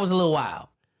 Coretta Scott was a little wild.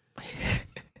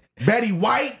 Betty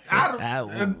White,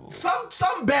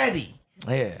 some Betty.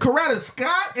 Yeah. Coretta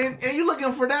Scott, and you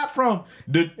looking for that from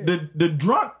the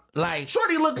drunk. Like,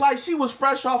 Shorty looked like she was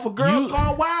fresh off of Girls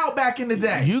Gone Wild back in the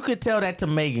day. You could tell that to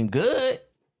Megan Good.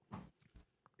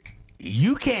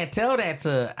 You can't tell that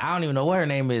to, I don't even know what her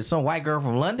name is, some white girl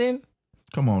from London.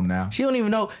 Come on now. She don't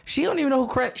even know who she didn't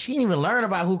even learn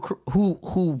about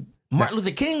who Martin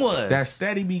Luther King was. That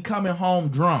steady be coming home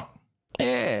drunk.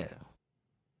 Yeah.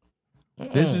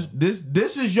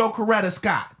 This is your Coretta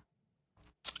Scott.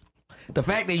 The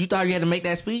fact that you thought you had to make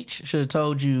that speech should have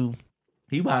told you.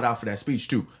 He bowed out for that speech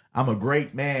too. I'm a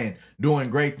great man doing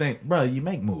great things. Bro, you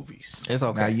make movies. It's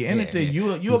okay. Now you in it.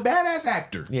 You a badass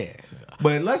actor. Yeah.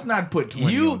 But let's not put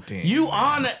 20 on 10. He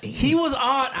was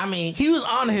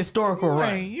on a historical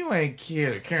run. You ain't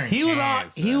carrying He was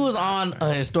on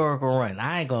a historical run.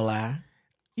 I ain't gonna lie.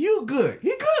 You good.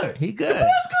 He good. He good. The boy's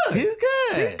good. He's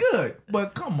good. He good.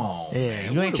 But come on. Yeah,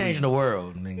 man. you ain't changing the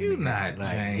world. Nigga. You not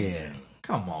like, changing. Yeah.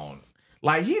 Come on.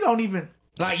 Like he don't even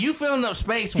like you filling up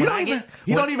space he don't even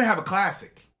have a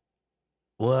classic.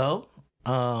 Well,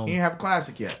 he ain't have a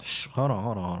classic yet. Hold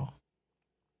on.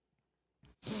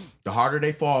 The Harder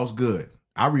They Fall is good.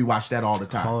 I rewatch that all the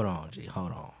time. Hold on.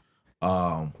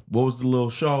 What was the little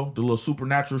show? The little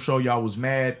supernatural show y'all was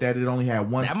mad that it only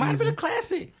had one season? That might have been a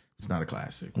classic. It's not a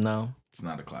classic. No. It's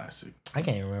not a classic. I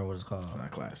can't even remember what it's called. It's not a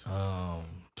classic.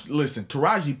 Listen,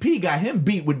 Taraji P got him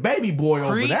beat with Baby Boy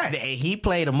Creed, over that. He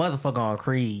played a motherfucker on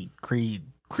Creed. Creed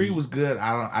was good.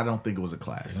 I don't think it was a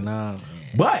classic. No.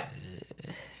 Yeah. But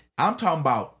I'm talking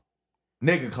about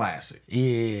nigga classic.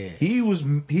 Yeah.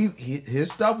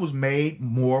 His stuff was made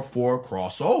more for a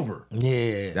crossover.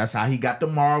 Yeah. That's how he got the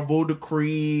Marvel, the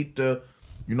Creed,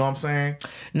 you know what I'm saying?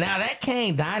 Now that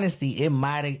Kang Dynasty,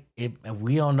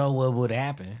 we don't know what would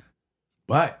happen.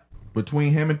 But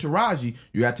between him and Taraji,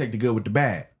 you gotta take the good with the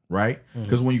bad, right?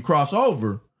 Because when you cross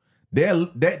over, they'll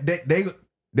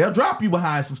drop you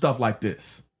behind some stuff like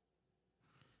this.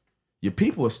 Your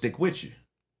people will stick with you.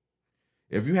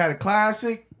 If you had a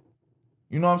classic,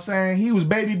 you know what I'm saying? He was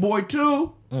Baby Boy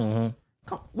too.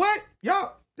 What?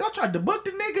 Y'all tried to book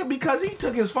the nigga because he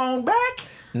took his phone back?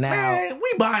 Now, man,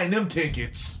 we buying them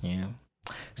tickets. Yeah.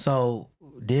 So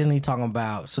Disney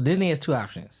has two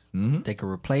options. They can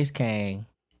replace Kang,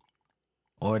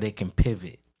 or they can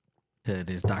pivot to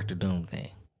this Doctor Doom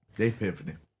thing. They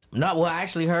pivoted. No, well, I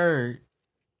actually heard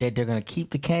that they're gonna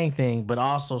keep the Kang thing, but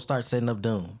also start setting up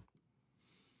Doom.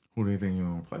 Who do you think you're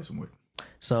gonna replace him with?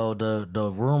 So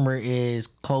the rumor is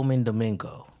Coleman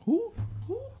Domingo. Who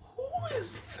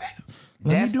is that?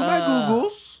 Let me do my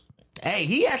Googles. Hey,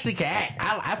 he actually can act.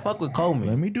 I fuck with Coleman.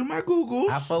 Let me do my Googles.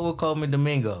 I fuck with Coleman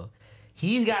Domingo.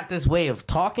 He's got this way of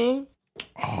talking.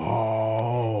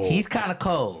 Oh. He's kind of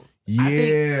cold.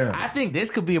 Yeah. I think this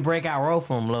could be a breakout role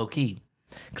for him, low key.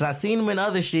 Cause I seen him in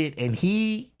other shit, and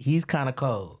he's kind of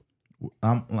cold.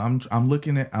 I'm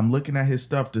looking at his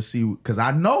stuff to see, because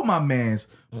I know my man's.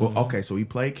 Well, okay, so he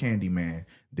played Candyman.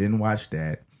 Didn't watch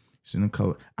that. It's in the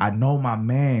color. I know my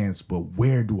man's, but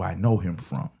where do I know him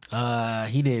from?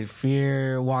 He did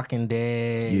Fear, Walking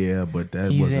Dead. Yeah, but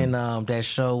he's in that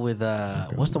show with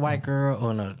what's the white girl?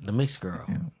 Oh no, the mixed girl.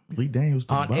 Yeah. Lee Daniels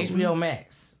on HBO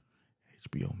Max.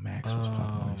 HBO Max was popping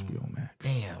on HBO Max.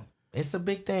 Damn, it's a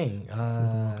big thing.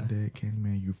 Walking Dead,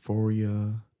 Candyman,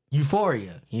 Euphoria.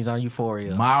 He's on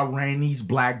Euphoria. Ma Rainey's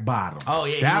Black Bottom. Oh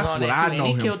yeah, that's what I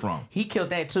know him from. He killed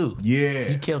that too. Yeah,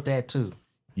 he killed that too.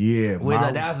 Yeah, that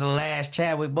was the last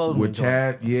Chadwick Boseman. With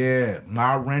Chad, yeah,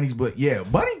 Ma Rainey's, but yeah,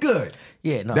 Buddy good.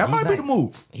 Yeah, no, that might be the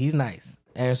move. He's nice,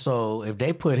 and so if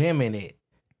they put him in it,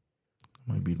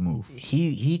 might be the move.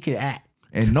 He could act.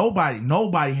 And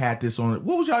nobody had this on it.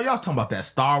 What was y'all talking about? That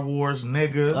Star Wars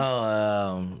nigga?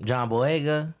 John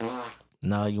Boyega.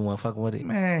 No, you want fucking with it?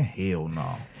 Man, hell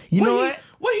no. You know what?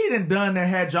 What he done that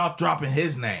had y'all dropping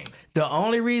his name? The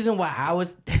only reason why I would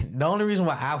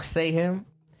say him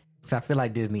is I feel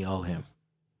like Disney owe him.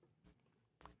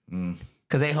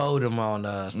 Because they hold him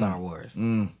on Star Wars.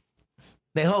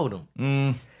 They hold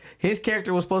him. His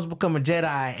character was supposed to become a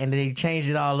Jedi, and they changed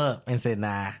it all up and said,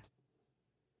 nah.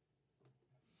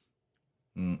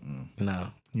 No.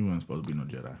 He wasn't supposed to be no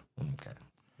Jedi. Okay.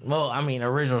 Well, I mean,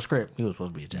 original script, he was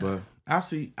supposed to be a Jedi. But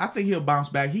I think he'll bounce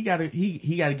back. He gotta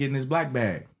get in his black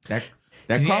bag. No.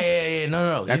 That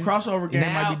crossover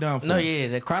game might be done for. No, yeah,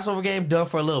 the crossover game done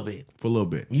for a little bit.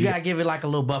 You gotta give it like a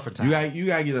little buffer time. You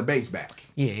gotta get a base back.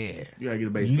 Yeah. You gotta get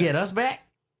a base. You back. get us back.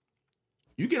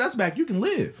 You get us back, you can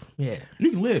live. Yeah.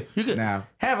 You can live. You could now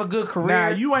have a good career. Now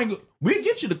you ain't. We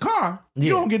get you the car. You Yeah.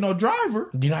 don't get no driver.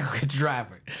 You're not gonna get the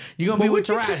driver. You're gonna But be we with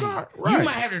get your Taraji. car, right. You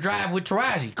might have to drive with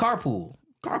Taraji. Carpool.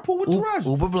 Carpool with Taraji.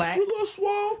 Uber Black. You a little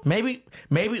swole. Maybe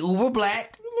Uber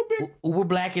Black. A little bit. Uber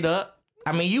Black it up.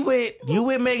 I mean, you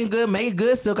with Megan Good. Megan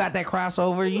Good still got that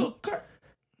crossover. You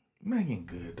Megan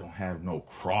Good don't have no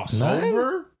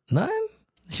crossover. none.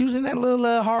 She was in that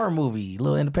little horror movie,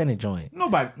 little independent joint.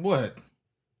 Nobody. What?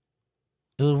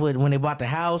 It was when they bought the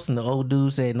house, and the old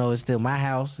dude said, "No, it's still my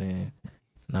house." And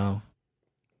no,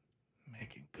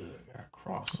 Megan Good got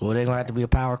crossover. well, they're gonna have to be a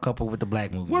power couple with the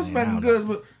black movie. What's man. I Megan don't Good's?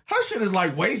 But her shit is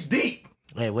like waist deep.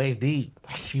 know. Hey, waist deep.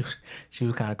 She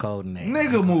was kind of cold in that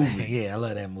Nigga movie. Yeah, I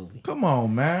love that movie. Come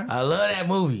on, man. I love that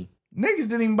movie. Niggas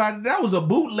didn't even buy that. Was a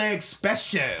bootleg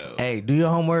special. Hey, do your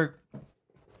homework.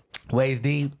 Waist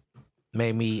deep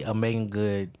made me a Megan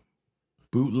Good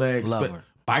Bootleg lover.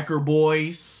 Biker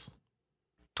Boys.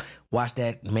 Watch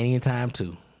that many a time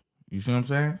too. You see what I'm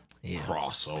saying? Yeah.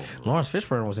 Crossover. Lawrence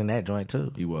Fishburne was in that joint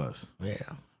too. He was. Yeah.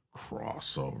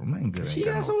 Crossover. Man, good. She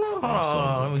got some little. Hold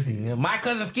on, let me see. My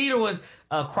cousin Skeeter was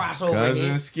a crossover.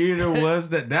 Cousin hit. Skeeter was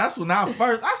that. That's when I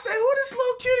first. I said, "Who this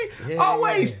little cutie? Yeah.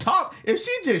 Always talk. If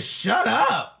she just shut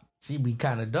up, She be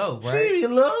kind of dope, right? she be a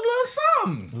little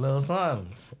something." A little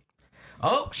something.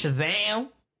 Oh, Shazam.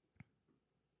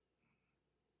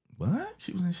 What?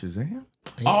 She was in Shazam.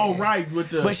 Yeah. Oh, right. With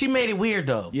the. But she made it weird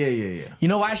though. yeah. You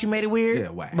know why she made it weird? Yeah,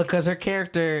 why? Because her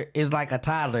character is like a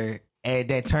toddler and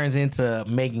that turns into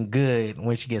Megan Good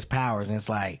when she gets powers, and it's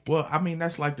like, Well, I mean,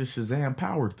 that's like the Shazam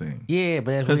power thing. yeah,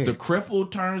 but that's Because weird. the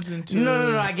cripple turns into.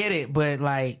 No, I get it, but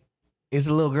like, it's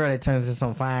a little girl that turns into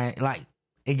some fine. Like,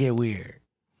 it get weird.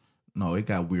 No, it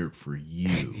got weird for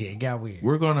you. Yeah, it got weird.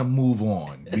 We're gonna move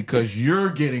on because you're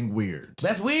getting weird.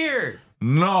 That's weird.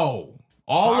 No,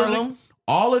 Harlem?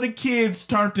 all of the kids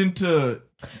turned into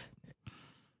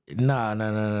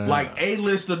No. like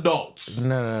A-list adults.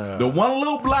 No. The one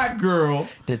little black girl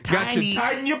The got you tiny-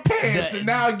 tighten your pants, the- and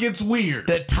now it gets weird.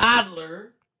 The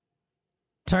toddler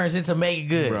turns into Megan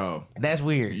Good. Bro, That's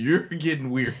weird. you're getting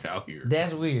weird out here.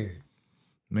 That's weird.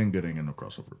 Men Good ain't got no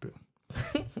crossover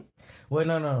pill. Wait,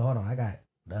 no, hold on. I got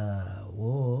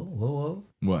whoa.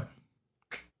 What?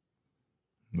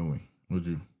 Louis, what'd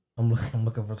you? I'm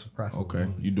looking for some crossover. Okay,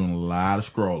 movies. you doing a lot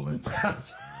of scrolling.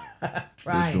 You're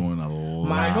Trying. doing a lot.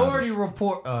 Minority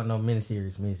Report. Oh no,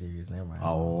 miniseries. Never mind.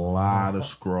 A lot of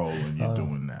scrolling you're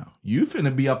doing now. You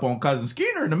finna be up on Cousin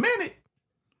Skeeter in a minute.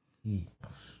 Yeah.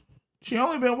 She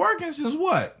only been working since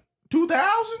what?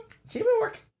 2000? She been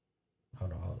working.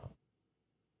 Hold on.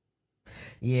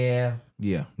 Yeah,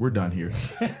 Yeah, we're done here.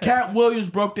 Cat Williams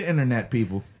broke the internet,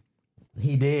 people.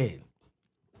 he did.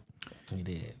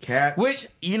 Cat. Which,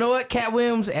 you know what? Cat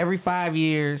Williams, every 5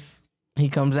 years, he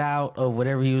comes out of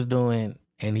whatever he was doing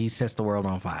and he sets the world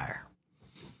on fire.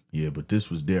 Yeah, but this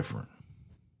was different.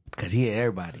 Because he hit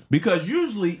everybody. Because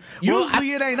usually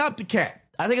it ain't up to Cat.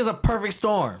 I think it's a perfect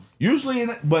storm.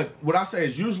 But what I say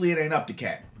is usually it ain't up to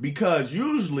Cat. Because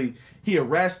usually he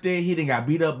arrested, he done got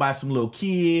beat up by some little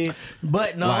kid.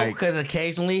 But no, Like, because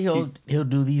occasionally he'll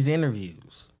do these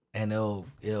interviews and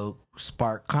it'll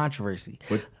spark controversy.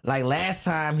 But- like last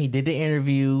time he did the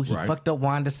interview, he Right. fucked up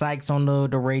Wanda Sykes on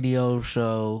the radio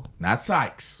show. Not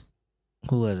Sykes.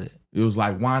 Who was it? It was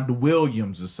like Wanda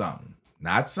Williams or something.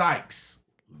 Not Sykes.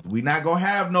 We not gonna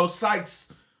have no Sykes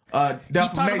defamation. You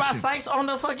talking about Sykes on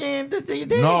the fucking the thing you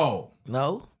did?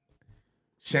 No.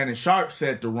 Shannon Sharp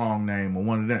said the wrong name on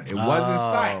one of them. It wasn't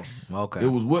Sykes. okay. It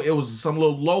was some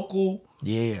little local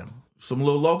Yeah.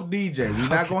 DJ. We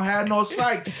not gonna have no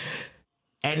Sykes.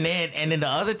 And then the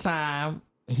other time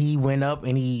he went up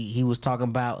and he was talking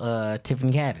about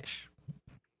Tiffany Haddish,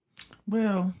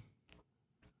 Well,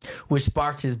 which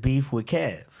sparked his beef with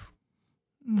Kev.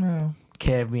 no.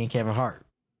 Kev being Kevin Hart.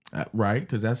 Right,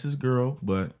 because that's his girl.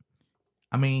 But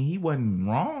I mean, he wasn't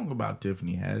wrong about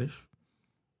Tiffany Haddish.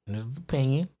 That's his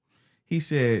opinion. He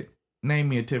said, "Name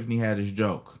me a Tiffany Haddish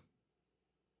joke."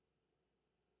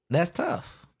 That's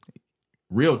tough.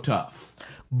 Real tough.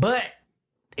 But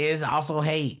it's also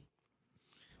hate.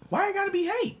 Why it gotta be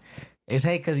hate? It's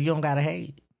hate because you don't gotta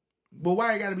hate. But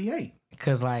why it gotta be hate?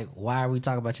 Because like, why are we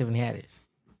talking about Tiffany Haddish?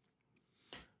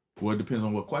 Well, it depends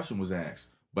on what question was asked.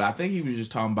 But I think he was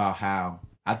just talking about how.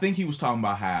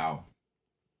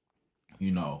 You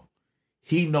know,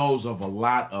 he knows of a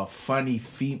lot of funny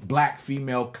black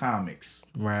female comics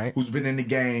Right. who's been in the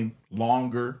game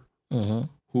longer. Mm-hmm.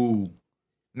 Who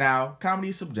now comedy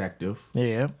is subjective,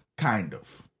 Yeah. kind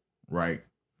of, right?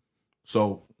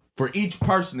 So for each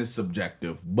person it's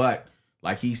subjective, but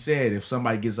Like he said, if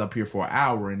somebody gets up here for an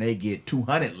hour and they get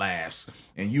 200 laughs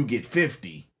and you get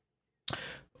 50.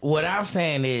 What I'm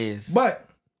saying is, but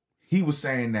he was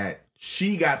saying that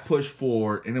she got pushed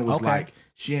forward and it was like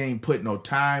she ain't put no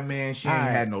time in. She ain't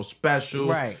had no specials.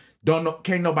 Right.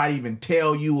 Can't nobody even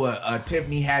tell you a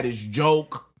Tiffany Haddish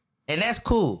joke. And that's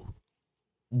cool.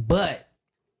 But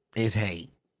it's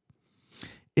hate.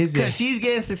 Is it? Because she's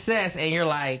getting success and you're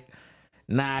like,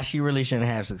 nah, she really shouldn't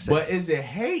have success. But is it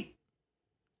hate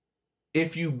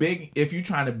if you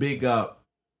trying to big up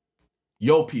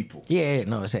your people? Yeah,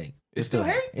 no, it's hate. It's still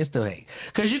hate? It's still hate.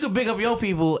 Because you could big up your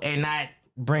people and not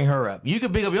bring her up. You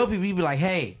could big up your people, you be like,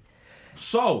 hey,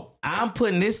 so I'm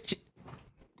putting this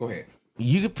go ahead.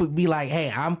 You could be like,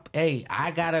 hey,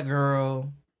 I got a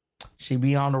girl. She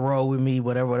be on the road with me,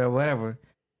 whatever.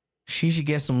 She should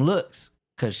get some looks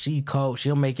because she cold.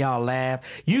 She'll make y'all laugh.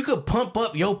 You could pump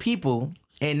up your people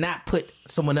and not put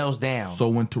someone else down. So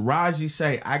when Taraji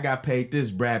say, I got paid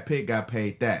this, Brad Pitt got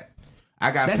paid that.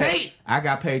 That's hate. I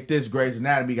got paid this, Grey's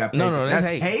Anatomy got paid No, that's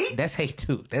hate. That's hate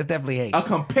too. That's definitely hate. A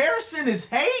comparison is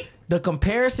hate? The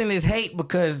comparison is hate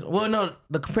because,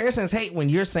 the comparison is hate when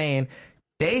you're saying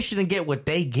they shouldn't get what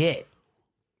they get.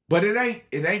 But it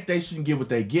ain't they shouldn't get what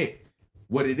they get.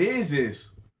 What it is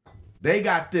they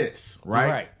got this, right?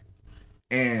 Right.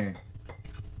 And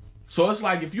so it's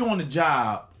like if you're on the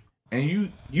job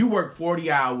and you work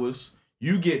 40 hours,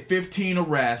 you get 15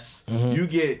 arrests, you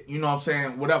get, you know what I'm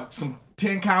saying, whatever, some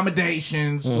 10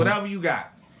 accommodations, whatever you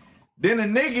got. Then a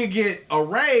nigga get a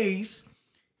raise,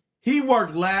 he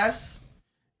worked less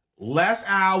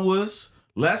hours,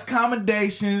 less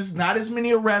accommodations, not as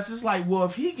many arrests. It's like, well,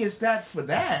 if he gets that for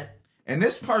that, and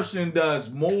this person does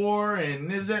more,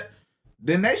 and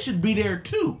then they should be there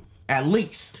too, at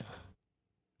least.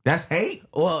 That's hate?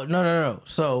 Well, no.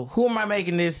 So who am I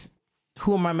making this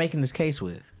case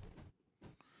with?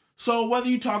 So whether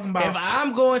you talking about, if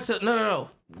I'm going to no,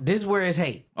 this is where it's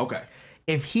hate. Okay.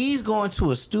 If he's going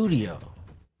to a studio,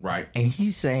 right, and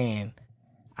he's saying,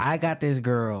 I got this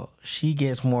girl, she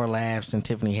gets more laughs than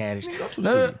Tiffany Haddish.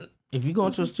 No, if you go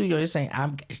into a studio, you're saying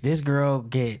this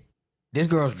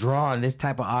girl's drawing this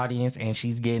type of audience and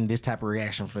she's getting this type of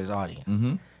reaction from this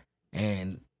audience.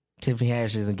 And Tiffany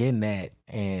Haddish isn't getting that,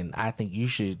 and I think you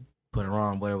should put her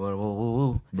on,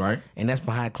 whatever. Right. And that's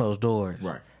behind closed doors.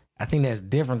 Right. I think that's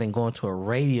different than going to a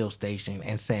radio station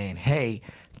and saying, hey,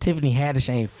 Tiffany Haddish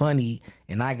ain't funny,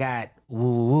 and I got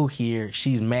woo here.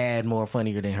 She's mad more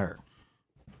funnier than her.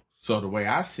 So the way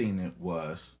I seen it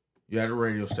was, you had a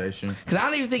radio station. Because I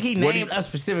don't even think he named a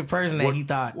specific person that he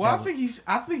thought. Well, I think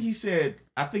he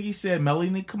said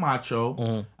Melanie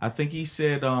Camacho. I think he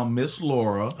said Miss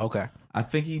Laura. Okay. I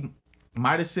think he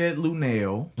might have said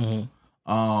Luenell.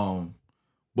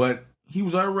 But he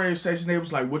was at a radio station. They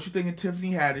was like, what you think of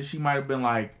Tiffany Haddish? She might have been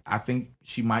like, I think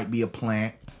she might be a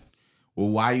plant. Well,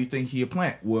 why you think he a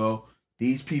plant? Well,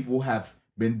 these people have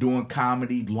been doing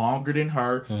comedy longer than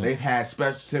her. They've had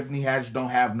specials. Tiffany Haddish don't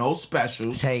have no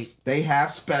specials. They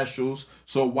have specials.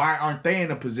 So why aren't they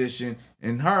in a position,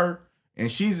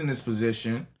 and she's in this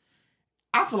position?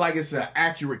 I feel like it's an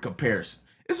accurate comparison.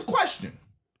 It's a question.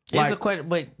 It's a question,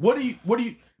 but what do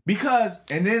you because,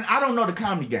 and then I don't know the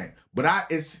comedy game, but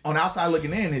it's on the outside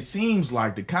looking in, it seems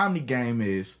like the comedy game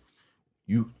is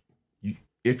you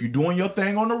if you're doing your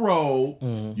thing on the road,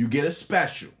 you get a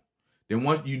special. Then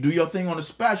once you do your thing on the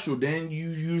special, then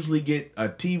you usually get a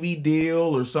TV deal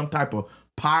or some type of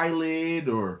pilot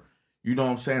or, you know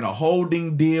what I'm saying, a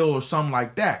holding deal or something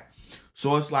like that.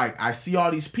 So it's like I see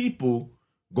all these people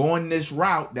going this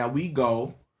route that we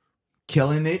go,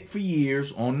 killing it for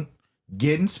years on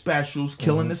getting specials,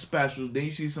 killing the specials. Then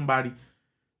you see somebody,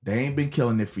 they ain't been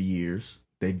killing it for years.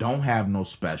 They don't have no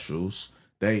specials.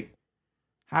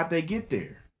 How'd they get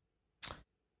there?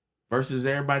 Versus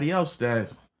everybody else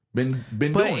that's been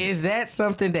doing. But is that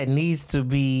something that needs to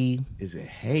be? Is it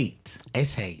hate?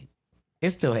 It's hate.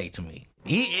 It's still hate to me.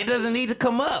 It doesn't need to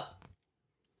come up.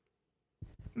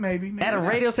 Maybe at a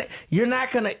radio station. You're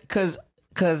not gonna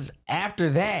because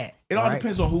after that, it all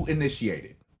depends on who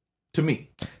initiated. To me,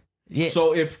 yeah.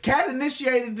 So if Cat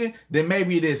initiated it, then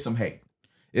maybe it is some hate.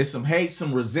 It's some hate,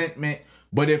 some resentment.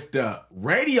 But if the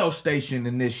radio station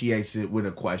initiates it with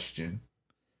a question,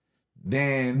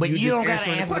 then you don't gotta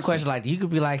answer the question like that. You could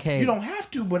be like, hey, you don't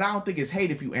have to, but I don't think it's hate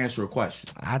if you answer a question.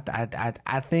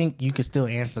 I think you can still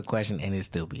answer the question and it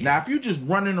still be hate. Now if you just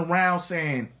running around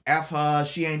saying F her,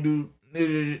 she ain't do,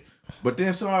 but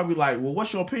then somebody be like, well,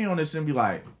 what's your opinion on this? And be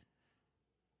like,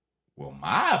 well,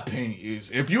 my opinion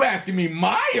is, if you asking me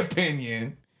my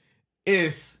opinion,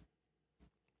 is,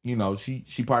 you know, she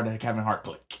part of the Kevin Hart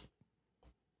clique.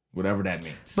 Whatever that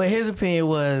means. But his opinion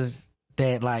was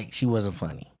that like she wasn't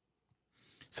funny.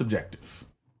 Subjective.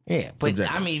 Yeah, but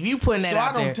Subjective. I mean, if you putting that So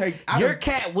out there, you're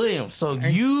Cat Williams, so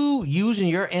you using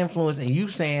your influence and you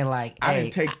saying like, I hey,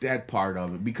 didn't take that part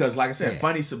of it because, like I said,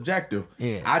 funny subjective.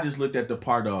 Yeah. I just looked at the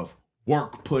part of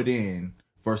work put in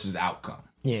versus outcome.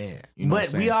 Yeah, You know what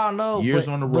but I'm we saying? all know Years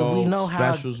but, on the but road, we know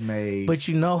specials how, made. But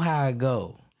you know how it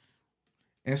go.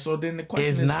 And so then the question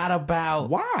It's is, not about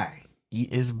why?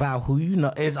 It's about who you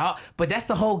know. It's all, but that's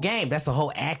the whole game. That's the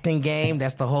whole acting game.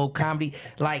 That's the whole comedy.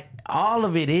 Like all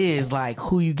of it is like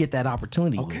who you get that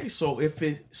opportunity. Okay, with. so if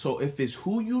it's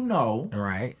who you know,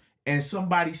 Right? and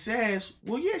somebody says,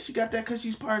 "Well, yeah, she got that because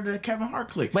she's part of the Kevin Hart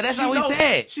clique," But that's not what he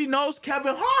said. She knows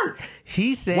Kevin Hart.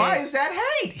 He said, "Why is that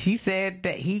hate?" He said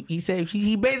that he said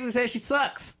he basically said she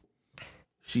sucks.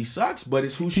 She sucks, but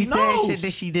it's who she He knows. said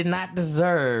that she did not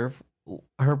deserve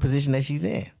her position that she's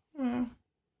in.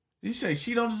 Did you say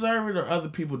she don't deserve it, or other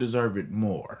people deserve it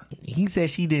more? He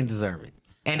said she didn't deserve it,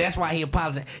 and that's why he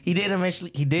apologized. He did eventually.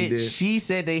 He did. She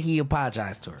said that he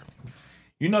apologized to her.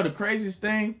 You know the craziest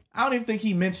thing? I don't even think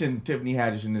he mentioned Tiffany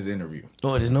Haddish in this interview.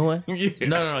 Oh, this new one? Yeah.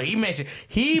 No. He mentioned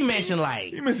like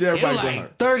He mentioned everybody but her.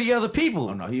 like 30 other people.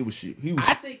 Oh no, he was.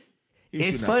 I think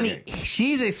it's funny.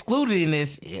 She's excluded in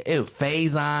this.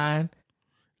 Faison.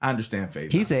 I understand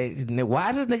Faison. He said,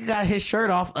 "Why does this nigga got his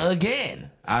shirt off again?"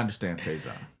 I understand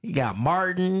Faison. He got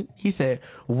Martin. He said,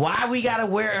 "Why we gotta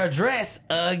wear a dress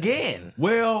again?"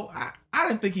 Well, I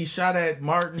didn't think he shot at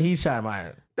Martin. He shot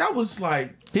Martin. That was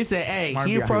like, he said, "Hey, Martin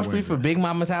he be out here approached me wearing for Big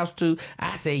Mama's house too."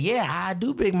 I said, "Yeah, I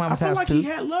do Big I Mama's feel house like too." he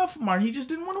had love for Martin. He just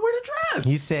didn't want to wear the dress.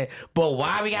 He said, "But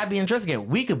why we gotta be in dress again?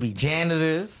 We could be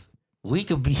janitors. We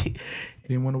could be." He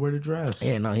didn't want to wear the dress.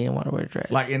 Yeah, no, he didn't want to wear the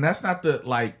dress. Like, and that's not the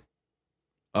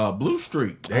Blue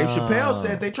Street. Dave Chappelle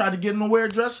said they tried to get him to wear a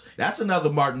dress. That's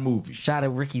another Martin movie. Shot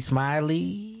at Ricky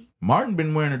Smiley. Martin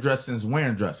been wearing a dress since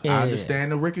wearing a dress. Yeah. I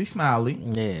understand the Ricky Smiley.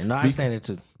 Yeah, no, I understand it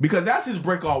too. Because that's his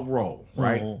breakout role,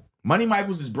 right? Mhm. Money Mike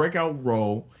was his breakout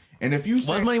role. And if you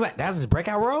say, What's Money Mike? That was his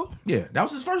breakout role? yeah, that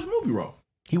was his first movie role.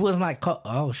 He wasn't like,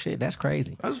 oh shit, that's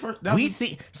crazy. That was first.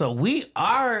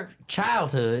 Our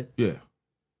childhood, yeah,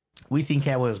 we seen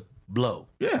Cat Williams blow.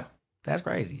 yeah. That's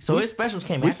crazy. So his specials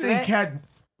came We after seen that? Cat.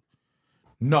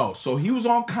 No, so he was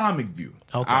on Comic View.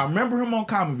 Okay. I remember him on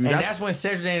Comic View. And that's when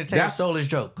Cedric the Entertainer stole his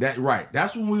joke. Right.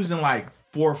 That's when we was in like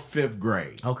 4th, 5th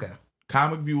grade. Okay.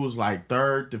 Comic View was like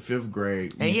 3rd to 5th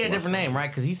grade. And he had a different name, right?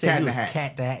 Because he said Cat he in was the Hat.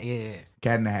 Cat the Hat. Yeah.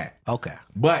 Cat in the Hat. Okay.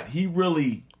 But he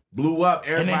really blew up.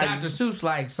 Everybody. And then Dr. Seuss,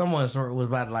 like, someone was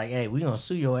about to like, hey, we gonna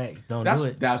sue your act. Don't do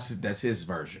it. That's his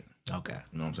version. Okay.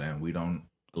 You know what I'm saying? We don't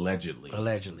allegedly.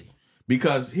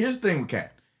 Because here's the thing with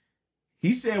Cat.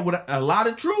 He said with a lot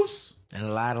of truths. And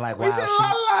a lot of like, He said a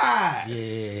lot of lies.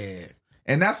 Yeah.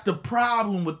 And that's the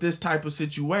problem with this type of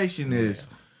situation is,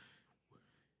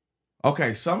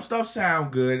 okay, some stuff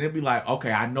sound good, and it'd be like,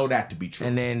 okay, I know that to be true.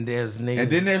 And then there's niggas. And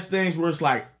then there's things where it's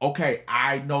like, okay,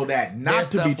 I know that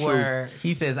not to be true. Where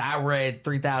he says, I read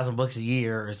 3,000 books a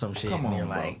year or some shit. Come and on, you're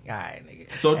bro. like, all right,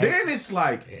 nigga. So then it's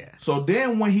like, so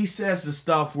then when he says the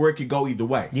stuff where it could go either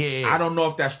way, I don't know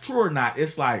if that's true or not.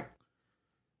 It's like,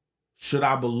 should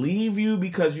I believe you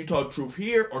because you told the truth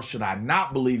here, or should I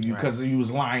not believe you because you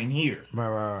was lying here?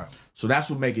 Right. So that's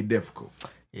what make it difficult.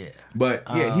 Yeah. But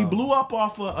yeah, he blew up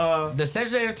off of the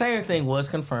Cedric the Entertainer thing was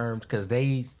confirmed because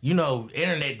they,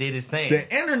 internet did its thing. The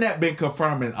internet been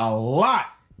confirming a lot.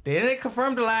 The internet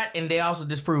confirmed a lot, and they also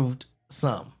disproved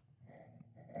some.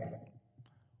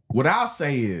 What I'll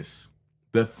say is,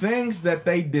 the things that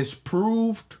they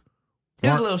disproved it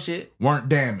was a little shit. Weren't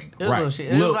damning. It was a little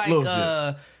shit. It was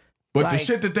like but the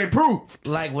shit that they proved.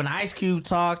 Like when Ice Cube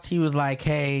talked, he was like,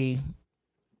 hey,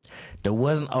 there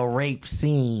wasn't a rape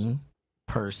scene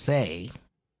per se,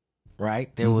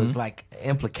 right? There was like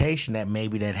implication that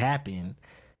maybe that happened,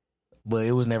 but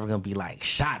it was never gonna be like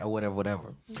shot or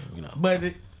whatever.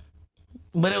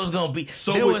 But it was gonna be.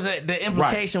 So the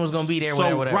implication was gonna be there.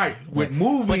 Whatever. Right with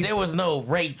movies, but there was no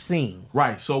rape scene.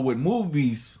 Right. So with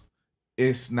movies,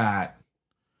 it's not.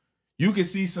 You can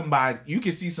see somebody. You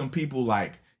can see some people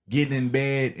like getting in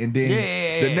bed, and then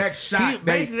the next shot.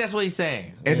 Basically, that's what he's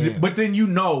saying. And but then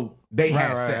they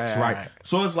had sex, right?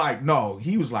 So it's like, no,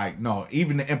 he was like, no,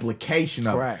 even the implication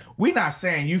of it. We're not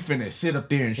saying you finna sit up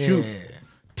there and shoot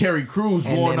Terry Crews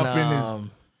rolling up in his.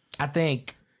 I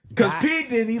think. Because P.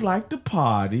 Diddy liked to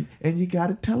party, and you got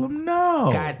to tell him no.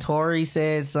 Guy Tory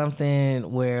said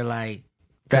something where, like...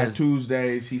 Fat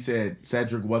Tuesdays, he said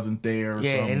Cedric wasn't there. Or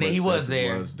something, and then he was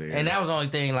there. was there. And that was the only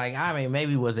thing, like, I mean,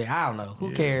 maybe he was there. I don't know.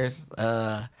 Who cares?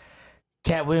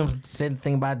 Cat Williams said the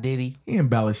thing about Diddy. He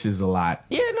embellishes a lot.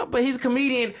 Yeah, no, but he's a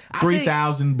comedian.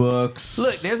 3,000 books.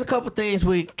 Look, there's a couple things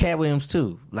with Cat Williams,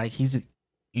 too. Like, he's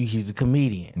he's a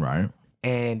comedian. Right.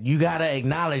 And you got to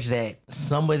acknowledge that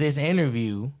some of this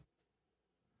interview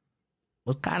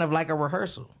was kind of like a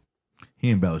rehearsal. He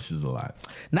embellishes a lot.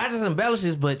 Not just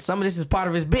embellishes, but some of this is part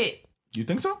of his bit. You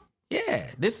think so? Yeah,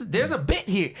 there's a bit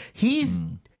here.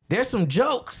 There's some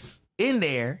jokes in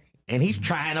there, and he's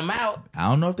trying them out. I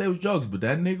don't know if they was jokes, but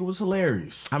that nigga was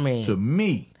hilarious. I mean, to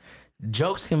me,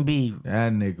 jokes can be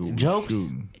that nigga was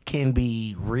shooting. Can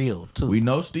be real too. We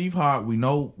know Steve Harvey. We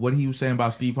know what he was saying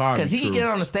about Steve Harvey because he can get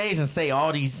on the stage and say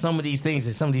some of these things,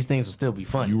 and some of these things will still be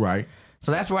funny. You right.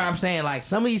 So that's where I'm saying, like,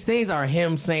 some of these things are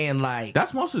him saying, like,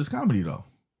 that's most of his comedy though.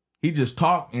 He just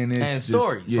talk and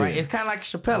stories, right? It's kind of like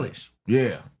Chappelle-ish.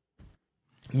 Yeah.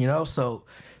 You know, so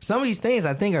some of these things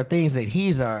I think are things that he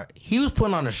was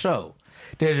putting on a show.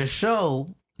 There's a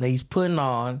show that he's putting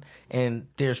on, and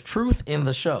there's truth in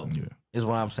the show. Yeah. Is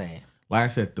what I'm saying. Like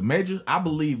I said, I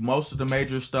believe most of the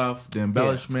major stuff, the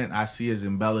embellishment, I see as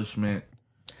embellishment.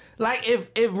 Like if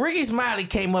Ricky Smiley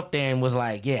came up there and was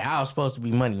like, "Yeah, I was supposed to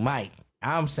be Money Mike,"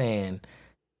 I'm saying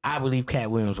I believe Cat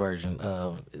Williams' version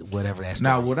of whatever that story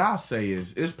Now, what I'll say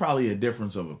is, it's probably a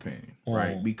difference of opinion,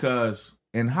 right? Because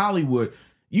in Hollywood,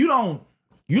 you don't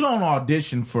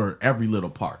audition for every little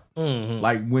part. Mm-hmm.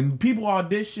 Like when people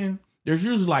audition, there's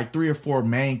usually like 3 or 4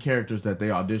 main characters that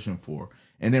they audition for,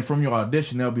 and then from your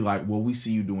audition, they'll be like, "Well, we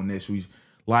see you doing this." We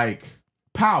like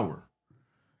Power.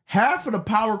 Half of the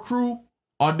Power crew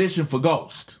auditioned for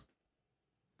Ghost.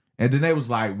 And then they was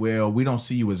like, "Well, we don't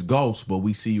see you as Ghost, but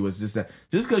we see you as this, that."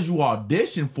 Just because you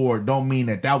auditioned for it don't mean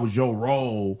that was your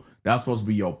role. That was supposed to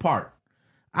be your part.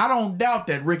 I don't doubt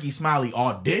that Ricky Smiley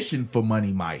auditioned for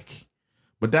Money Mike,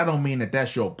 but that don't mean that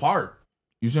that's your part.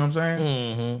 You see what I'm saying?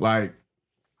 Mm-hmm. Like,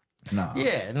 nah.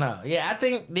 Yeah, no. Yeah, I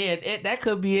think that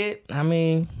could be it. I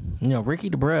mean, Ricky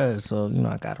the bruh, so,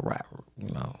 I got to rap.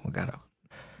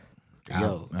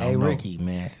 Hey, Ricky,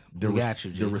 man. We got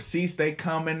you, G. The receipts they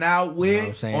coming out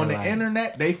with on the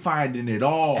internet, they finding it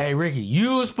all. Hey, Ricky,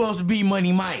 you was supposed to be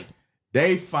Money Mike.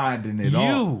 They finding it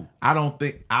all. I don't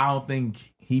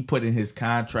think he put in his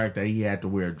contract that he had to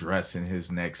wear a dress in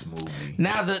his next movie.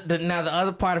 Now the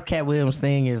other part of Cat Williams'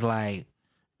 thing is like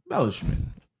embellishment.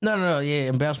 No, yeah,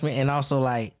 embellishment, and also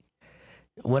like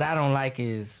what I don't like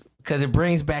is because it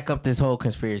brings back up this whole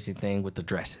conspiracy thing with the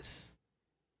dresses.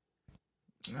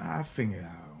 I think I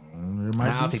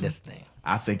don't think that's a thing.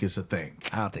 I think it's a thing.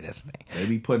 I don't think that's a thing. They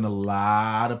be putting a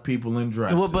lot of people in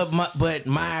dresses. Well, but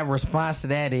my response to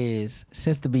that is,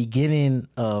 since the beginning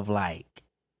of like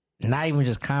not even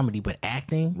just comedy but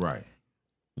acting, right?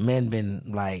 Men been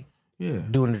like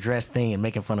doing the dress thing and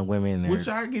making fun of women, which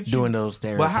I get you. Doing those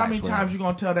stereotypes. But how many times you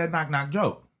gonna tell that knock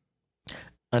joke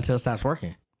until it stops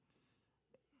working?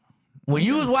 When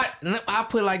you was watching, I'll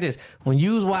put it like this: when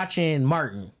you was watching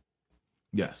Martin.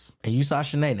 Yes. And you saw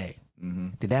Sinead. Mm-hmm.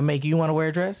 Did that make you want to wear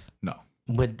a dress? No.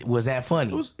 But was that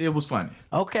funny? It was funny.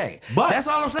 Okay. But that's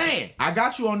all I'm saying. I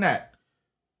got you on that.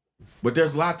 But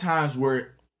there's a lot of times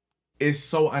where it's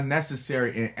so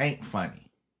unnecessary and ain't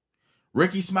funny.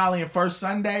 Ricky Smiley in First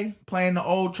Sunday playing the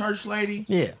old church lady.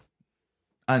 Yeah.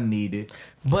 Unneeded.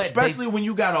 But especially when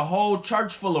you got a whole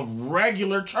church full of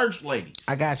regular church ladies.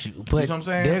 I got you. But you know what I'm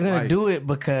saying? They're going to do it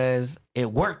because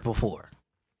it worked before.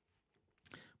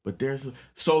 But there's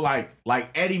like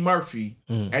Eddie Murphy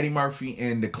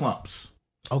and the Clumps.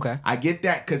 Okay, I get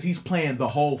that because he's playing the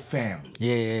whole family.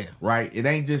 Yeah. Right. It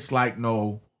ain't just like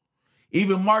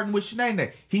even Martin with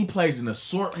Sinead, he plays an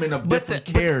assortment of different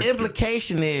characters. But the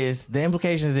implication is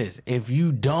this: if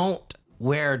you don't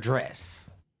wear a dress,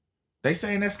 they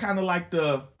saying that's kind of like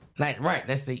right.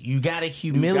 That's you got to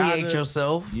humiliate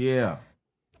yourself. Yeah.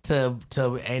 To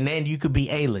and then you could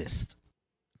be A-list.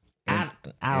 I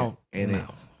don't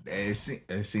know.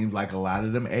 It seems like a lot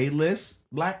of them A-list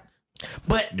black,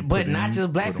 but not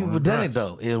just black people done it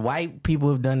though. White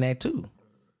people have done that too.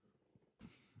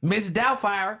 Miss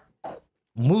Doubtfire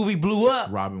movie blew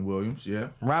up. Robin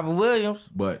Williams,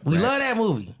 but we love that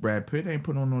movie. Brad Pitt ain't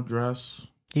put on no dress.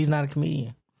 He's not a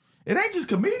comedian. It ain't just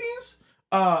comedians.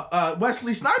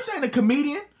 Wesley Snipes ain't a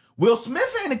comedian. Will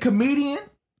Smith ain't a comedian.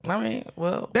 I mean,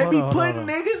 well, they be putting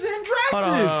niggas in dresses. Hold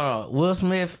on. Will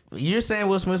Smith, you're saying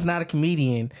Will Smith's not a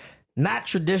comedian, not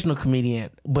traditional comedian,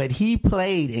 but he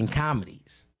played in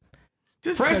comedies.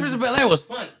 Fresh Prince of Bel-Air was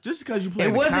funny. Just because you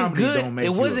played in comedy don't make you a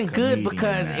comedian. It wasn't good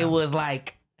because it was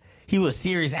like he was a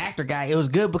serious actor guy. It was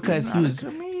good because he was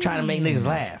trying to make niggas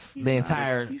laugh.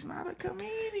 He's not a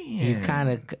comedian. He's kind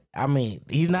of,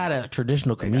 he's not a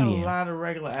traditional comedian. They got a lot of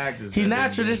regular actors. He's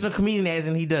not a traditional comedian as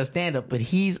in he does stand-up, but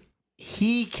he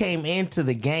came into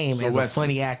the game as a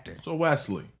funny actor. So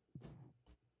Wesley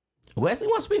wants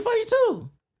to be funny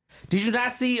too. Did you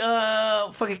not see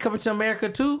fucking Coming to America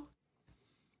 2?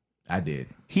 I did.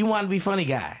 He wanted to be funny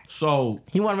guy. So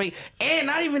He wanted to make, and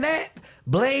not even that.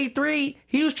 Blade 3,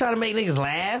 he was trying to make niggas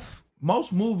laugh.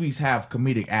 most movies have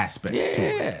comedic aspects to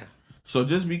it. Yeah. So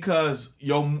just because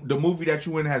the movie that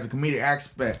you in has a comedic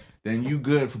aspect, then you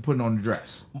good for putting on the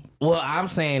dress. What I'm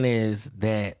saying is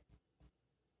that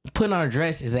putting on a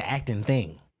dress is an acting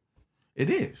thing It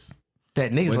is.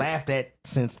 that niggas But- laughed at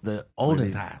since the olden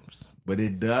it- times. But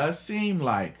it does seem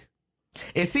like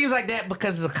It seems like that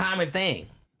because it's a common thing.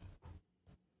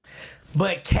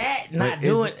 But Cat not But is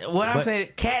doing it- what I'm but- saying.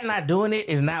 Cat not doing it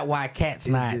is not why Cat's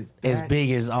not it as that-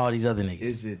 big as all these other niggas.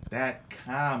 is it that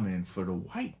common for the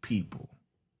white people?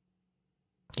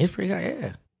 It's pretty good,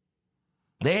 yeah.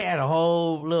 They had a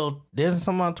whole little. There's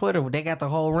some on Twitter. They got the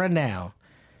whole rundown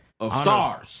Of Arnold-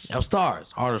 stars. of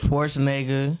stars. Arnold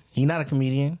Schwarzenegger. He not a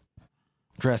comedian.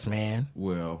 Dress man.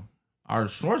 Well,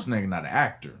 Arnold Schwarzenegger not an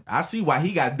actor. I see why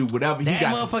he got to do whatever he That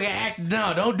got. motherfucker act.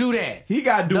 No, don't do that. He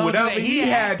got to do Don't whatever that. he a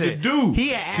had actor. to do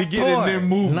He an to get in actor. them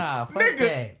movies. Nah, fuck Nigga,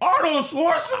 that. Arnold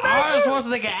Schwarzenegger. Arnold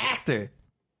Schwarzenegger actor.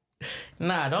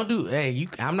 Nah, don't do. Hey,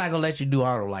 I'm not gonna let you do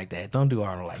Arnold like that. Don't do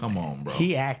Arnold like that. Come on, bro.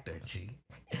 He actor. G.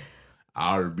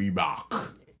 I'll be back.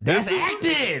 That's his-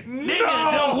 acting. No.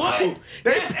 Nigga, what?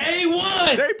 That's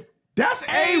A1. That's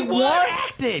A1 A1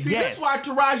 acted, See, yes. that's why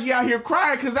Taraji out here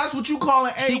crying, because that's what you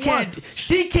calling A1.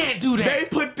 She can't do that. They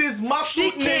put this muscle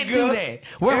She can't nigga do that.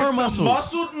 Where in her some muscles?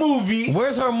 muscled movies,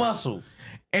 Where's her muscle?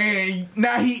 and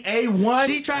now he A1.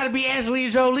 She tried to be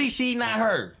Angelina Jolie. She not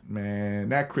her. Man,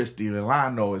 that Christy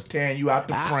Delano is tearing you out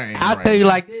the frame. I'll right tell you now.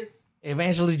 like this: if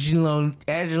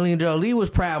Angelina Jolie was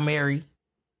Proud Mary,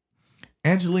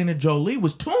 Angelina Jolie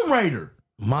was Tomb Raider.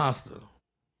 monster.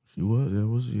 She was. It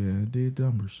was. Yeah, it did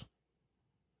numbers.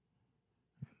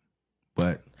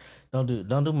 But Don't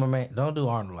do my man. Don't do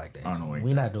Arnold like that. Arnold ain't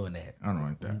We not doing that. I don't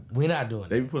like that. We not doing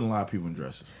They that. be putting a lot of people in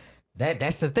dresses.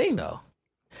 That's the thing though.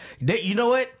 You know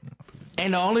what?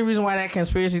 And the only reason why that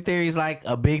conspiracy theory is like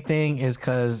a big thing is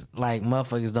because like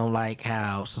motherfuckers don't like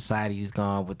how society's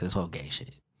gone with this whole gay shit.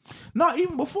 No,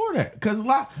 even before that, because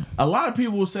a lot of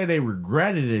people will say they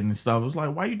regretted it and stuff. It's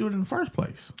like, why you do it in the first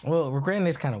place? Well, regretting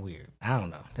is kind of weird. I don't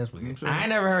know. That's weird. saying? I ain't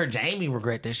never heard Jamie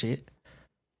regret this shit.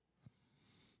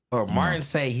 Or Martin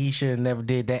say he should have never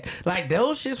did that. Like,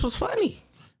 those shits was funny.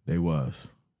 They was.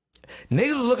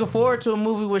 Niggas was looking forward to a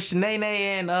movie with Shanae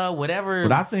and whatever.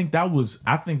 But I think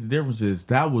the difference is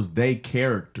that was they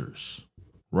characters,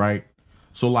 right?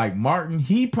 So like Martin,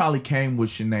 he probably came with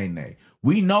Shanae.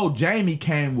 We know Jamie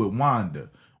came with Wanda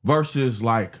versus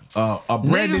like a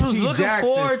Brandon Niggas was T. looking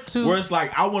Jackson, forward to- where it's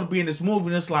like I want to be in this movie,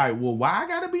 and it's like, well, why I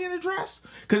gotta be in a dress?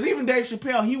 Because even Dave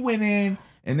Chappelle, he went in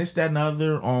and this, that, and the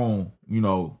other on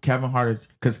Kevin Hart,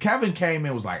 because Kevin came in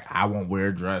and was like, I won't wear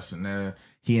a dress, and then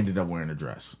he ended up wearing a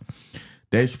dress.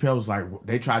 Dave Chappelle was like,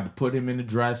 they tried to put him in a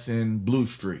dress in Blue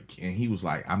Streak, and he was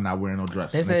like, I'm not wearing no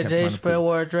dress. they And said kept Jay trying to put- Chappelle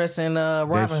wore a dress in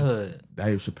Robin Hood.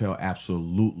 Dave Chappelle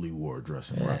absolutely wore a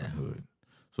dress in Robin Hood.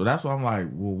 So that's why I'm like,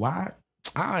 well, why?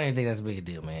 I don't even think that's a big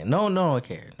deal, man. No one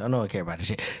cared. No one care about this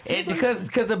shit. Because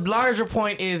the larger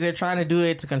point is they're trying to do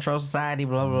it to control society,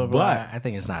 blah, blah, blah. But- I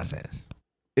think it's nonsense.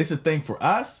 It's a thing for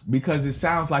us because it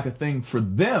sounds like a thing for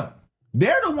them.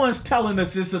 They're the ones telling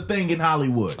us it's a thing in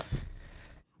Hollywood.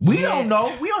 We Yeah. don't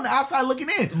know. We on the outside looking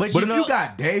in. But But you if know- you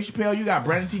got Dave Chappelle, you got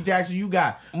Brandon T. Jackson, you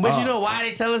got. But you know why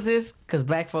they tell us this? Because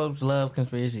black folks love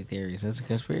conspiracy theories. It's a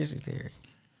conspiracy theory.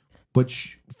 But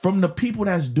from the people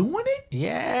that's doing it,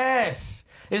 Yes.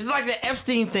 It's like the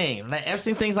Epstein thing. Like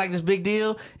Epstein thing's like this big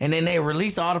deal, and then they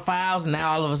release all the files, and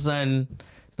now all of a sudden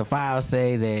the files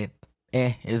say that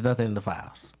there's nothing in the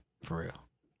files. For real.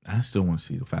 I still want to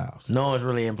see the files. No one's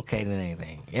really implicated in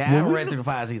anything. Yeah, I Well, haven't we read knew- through the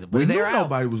files either. We But knew they're out.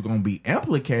 nobody was going to be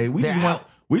implicated. They're out.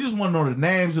 We just want to know the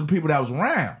names of the people that was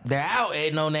around. They're out.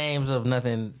 Ain't no names of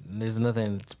nothing. There's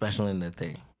nothing special in the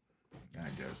thing. I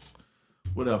guess.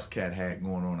 What else Cat had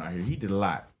going on out here? He did a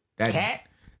lot. Cat?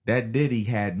 That Diddy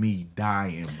had me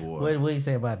dying, boy. What do you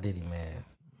say about Diddy, man?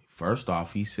 First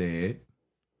off, he said,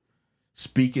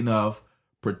 speaking of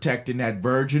protecting that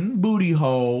virgin booty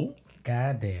hole,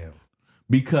 Goddamn.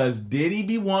 because Diddy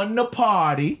be wanting to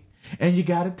party, and you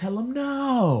gotta tell him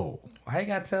no. Why you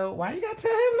gotta tell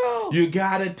him no? You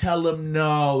gotta tell him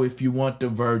no if you want the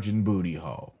virgin booty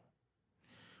hole.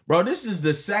 Bro, this is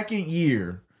the second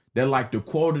year that like the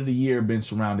quote of the year been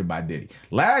surrounded by Diddy.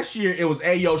 Last year it was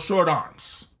Ayo Short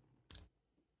Arms.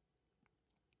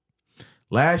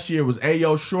 Last year was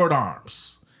Ayo Short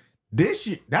Arms. This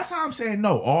year, that's how I'm saying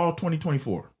no all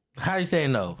 2024. How you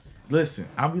saying no? Listen,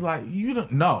 I'll be like, you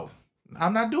don't know.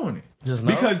 I'm not doing it. Just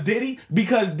no? Because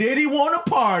Diddy want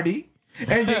to party,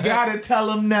 and you gotta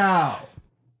tell him now.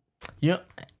 You know,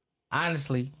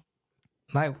 honestly,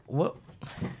 like what?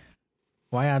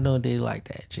 Why y'all doing Diddy like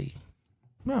that, G?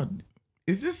 No,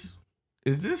 is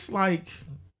this like?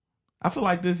 I feel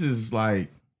like this is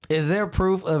like. Is there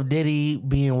proof of Diddy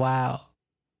being wild?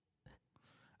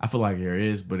 I feel like there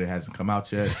is, but it hasn't come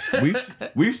out yet.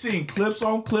 We've seen clips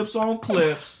on clips on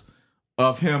clips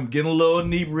of him getting a little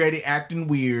inebriated, acting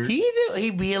weird.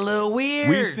 He be a little weird.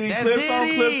 We've seen That's clips Diddy.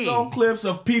 on clips on clips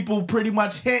of people pretty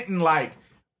much hinting like,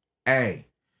 "Hey,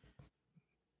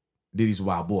 Diddy's a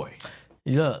wild boy."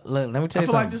 Look. Let me tell you I feel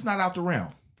something. like this not out the realm.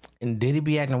 And Diddy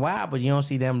be acting wild, but you don't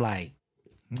see them like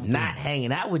not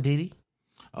hanging out with Diddy.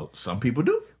 Some people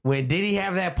do. When Diddy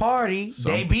have that party,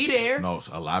 they be there. No,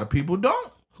 a lot of people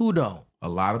don't. Who don't? A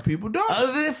lot of people don't.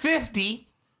 Other than 50.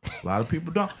 A lot of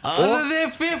people don't. Other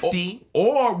than 50.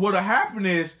 Or what'll happen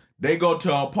is they go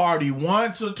to a party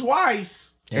once or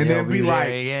twice and they'll then be like,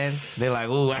 again. They're like,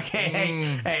 ooh, I can't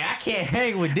hang. Hey, I can't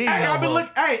hang with Diddy. "Hey, no I've been more."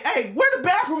 looking. Hey, where the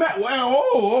bathroom at?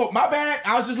 Well, my bad.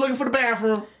 I was just looking for the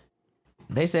bathroom."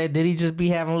 They said Diddy just be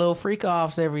having little freak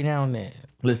offs every now and then.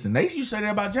 Listen, they used to say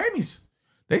that about Jamie's.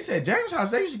 They said Jamie's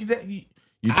house. They used to get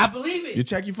that. I believe it. You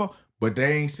check your phone, but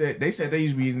they ain't said. They said they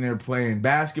used to be in there playing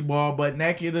basketball, butt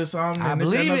naked or something. I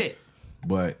believe it.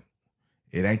 But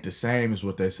it ain't the same as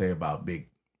what they say about Big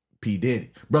P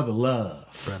Diddy, Brother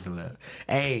Love. Brother Love.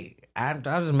 Hey, I was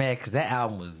just mad because that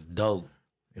album was dope.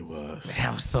 It was.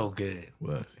 That was so good. It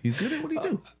was. He's good at what he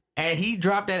do. And he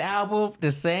dropped that album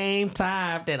the same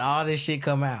time that all this shit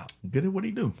come out. Good at what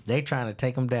he do. They trying to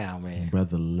take him down, man.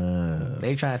 Brother Love.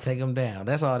 They trying to take him down.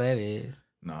 That's all that is.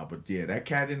 Nah, but yeah, that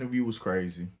cat interview was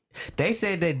crazy. They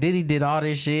said that Diddy did all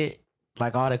this shit,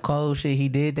 like all the cold shit he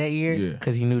did that year, Yeah.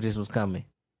 because he knew this was coming.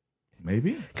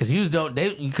 Maybe. Because he was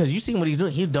because you seen what he was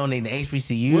doing. He was donating to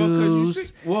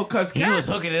HBCUs. Because he was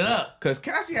hooking it up. Because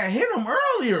Cassie had hit him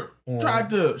earlier, tried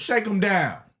to shake him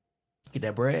down, Get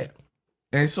that bread.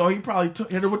 and so he probably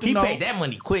hit her with the He note. paid that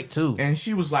money quick too. And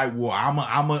she was like, "Well,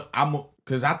 I'm a,"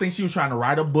 because I think she was trying to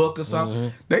write a book or something.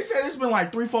 Mm-hmm. They said it's been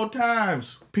like 3-4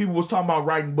 times people was talking about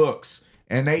writing books,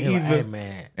 and they You're either like, hey,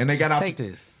 man, and they got just out. take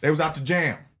this. They was out to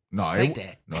jam. No, Just take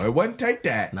that. No, it wasn't take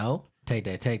that. No, take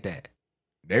that. Take that.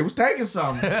 They was taking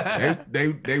something.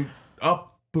 they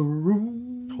up a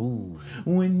room Ooh.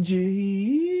 when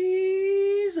Jesus.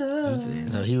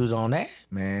 So he was on that.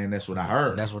 Man, that's what I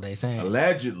heard. That's what they saying.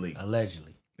 Allegedly.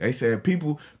 They said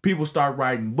people start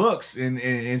writing books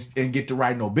and get to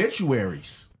writing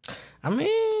obituaries. I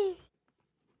mean,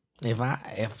 if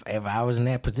I was in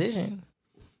that position,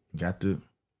 Got to.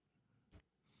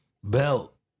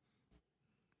 belt.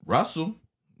 Russell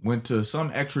went to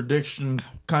some extradition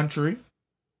country.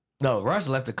 No,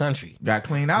 Russell left the country. Got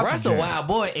cleaned out. Russell, wild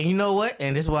boy, and you know what?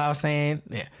 And this is what I was saying.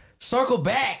 Yeah. Circle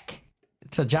back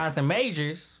to Jonathan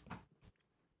Majors.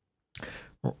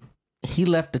 He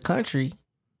left the country,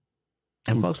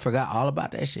 and folks forgot all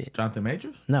about that shit. Jonathan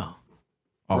Majors? No.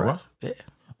 Oh, Right. Russell? Yeah.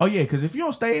 Oh, yeah, because if you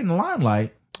don't stay in the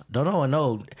limelight. Don't know.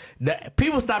 No.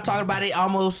 People stopped talking about it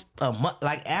almost a month,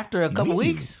 like after a couple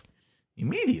weeks.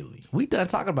 Immediately. We done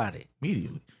talking about it.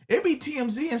 Immediately. It be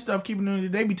TMZ and stuff keeping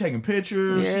them. They be taking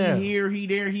pictures. Yeah. He here, he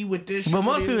there, he with this. But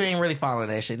most shit. people ain't really following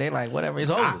that shit. They like, whatever,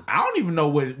 it's over. I don't even know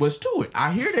what's to it.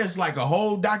 I hear there's like a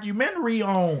whole documentary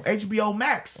on HBO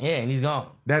Max. Yeah, and he's gone.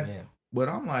 That, Yeah. But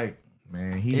I'm like,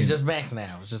 man, It's just Max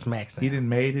now. It's just Max now. he done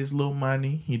made his little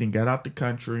money. He done got out the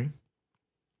country.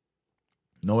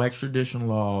 No extradition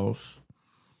laws.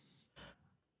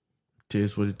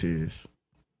 Tis what it is.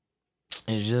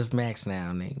 It's just Max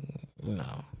now, nigga. You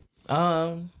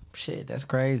know. Shit, that's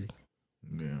crazy.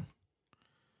 Yeah.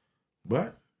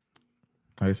 But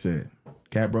like I said,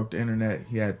 cat broke the internet.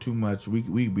 He had too much. We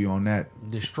could be on that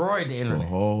Destroyed the for a internet.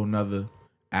 whole nother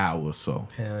hour or so.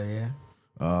 Hell yeah.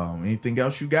 Anything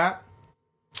else you got?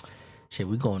 Shit,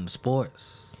 we going to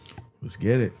sports. Let's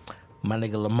get it. My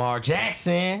nigga Lamar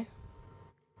Jackson.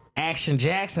 Action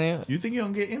Jackson. You think he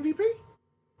gonna get MVP?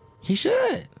 He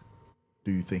should.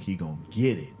 Do you think he gonna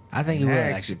get it? I think he will,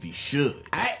 Ask actually. if he should.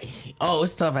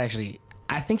 It's tough actually.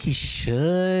 I think he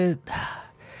should.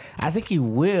 I think he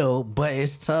will, but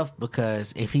it's tough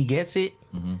because if he gets it,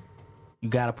 you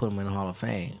got to put him in the Hall of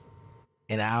Fame.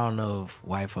 And I don't know if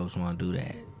white folks want to do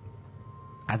that.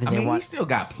 I think he still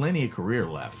got plenty of career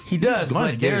left. He does, He's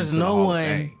gonna but get there's into the no Hall of one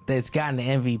Fame that's gotten the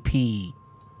MVP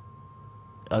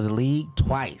of the league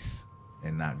twice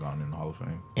and not gone in the Hall of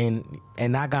Fame.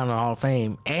 and not gotten in the Hall of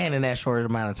Fame and in that short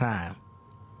amount of time.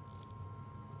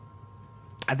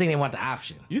 I think they want the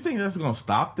option. You think that's gonna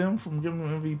stop them from giving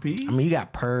him MVP? I mean, you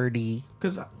got Purdy.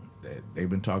 Because they've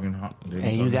been talking.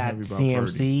 And you got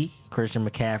CMC, Christian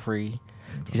McCaffrey.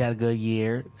 He's had a good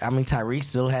year. I mean, Tyreek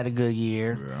still had a good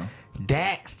year. Yeah.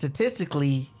 Dak,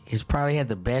 statistically, he's probably had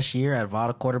the best year out of all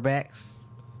the quarterbacks.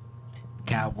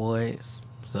 Cowboys.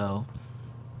 So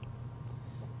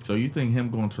you think him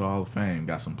going to the Hall of Fame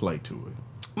got some play to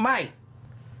it? might.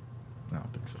 I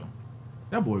don't think so.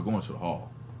 That boy going to the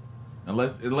Hall.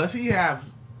 Unless he have,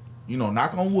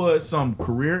 knock on wood, some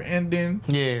career ending.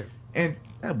 Yeah. And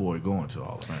that boy going to the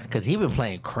Hall of Fame. Because he been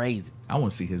playing crazy. I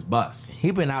want to see his bus.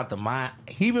 He been out the mind.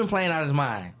 He been playing out his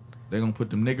mind. They're going to put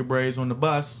them nigga braids on the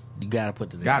bus. You got to put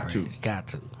the Got to. Got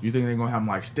to. You think they're going to have them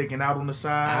like sticking out on the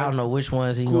side? I don't know which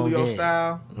ones he going to Coolio get.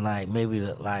 style? Like maybe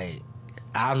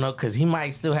I don't know, because he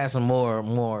might still have some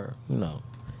more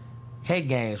head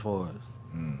games for us.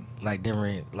 Like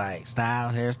different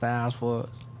hairstyles for us.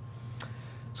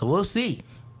 So we'll see.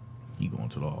 He going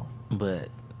to the Hall. But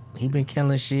he been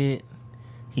killing shit.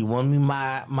 He won me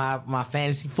my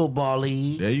fantasy football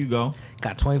league. There you go.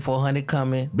 Got 2,400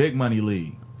 coming. Big money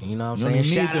league. You know what You I'm don't saying? even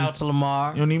need Shout them- out to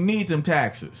Lamar. You don't even need them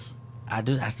taxes.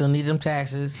 I still need them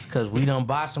taxes because we done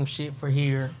bought some shit for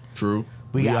here. True.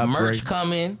 We got upgrade. merch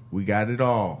coming. We got it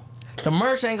all. The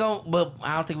merch ain't gonna, but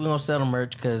I don't think we're gonna sell the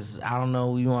merch because I don't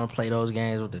know. We want to play those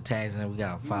games with the tax and we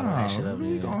gotta follow that shit up. We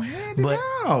here. gonna hand it But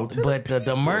out. to but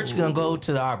the merch people. gonna go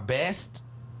to our best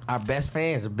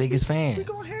fans, the biggest We fans.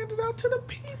 gonna hand it out to the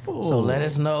people. So let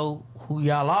us know who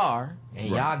y'all are,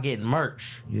 and Right. y'all getting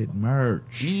merch. Get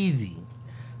merch. Easy.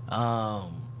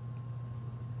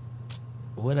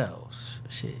 What else?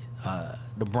 Shit.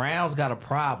 The Browns got a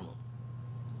problem.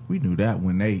 We knew that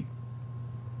when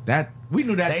we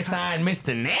knew that They signed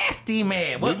Mr. Nasty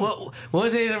Man. What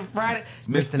was it on Friday?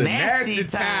 Mr. Nasty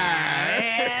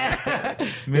time.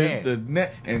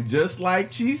 Mr. And just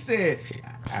like she said,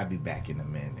 I'll be back in a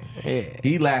minute. Yeah.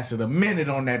 He lasted a minute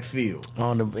on that field.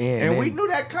 And we knew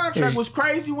that contract was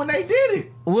crazy when they did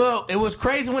it. Well, it was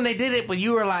crazy when they did it, but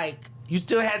you were like, you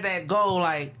still had that goal,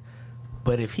 like,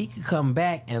 but if he could come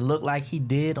back and look like he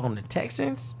did on the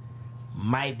Texans,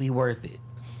 might be worth it.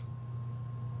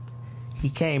 He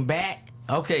came back.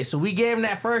 Okay, so we gave him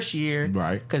that first year.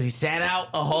 Right. Because he sat out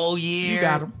a whole year. You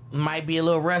got him. Might be a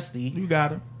little rusty. You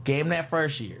got him. Gave him that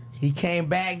first year. He came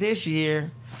back this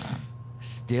year.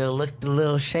 Still looked a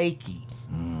little shaky.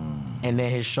 And then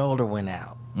his shoulder went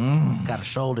out. Got a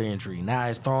shoulder injury. Now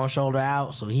he's throwing shoulder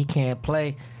out, so he can't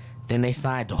play. Then they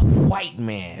signed the white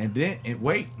man.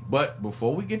 But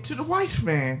before we get to the white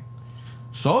man,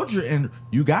 Soldier, and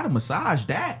you got to massage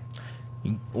that.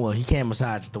 Well, he can't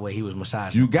massage it the way he was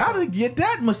massaging. You got to get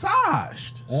that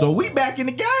massaged. So we back in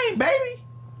the game, baby.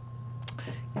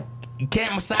 You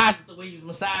can't massage it the way he was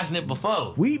massaging it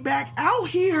before. We back out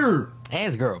here. And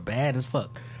his girl bad as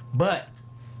fuck. But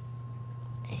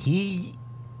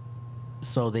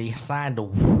so they signed the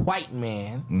white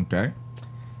man, Okay.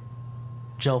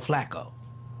 Joe Flacco.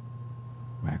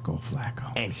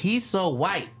 Flacco. And he's so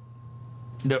white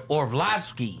that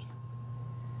Orlovsky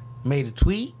made a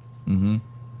tweet. And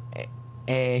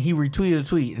he retweeted a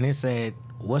tweet and it said,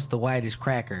 "What's the whitest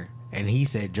cracker?" And he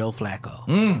said, Joe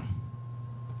Flacco.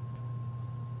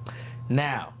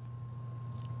 Now,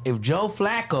 if Joe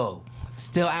Flacco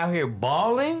still out here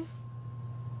balling,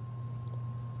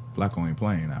 Flacco ain't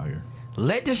playing out here.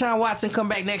 let Deshaun Watson come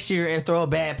back next year and throw a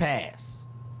bad pass.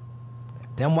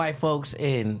 Them white folks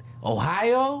in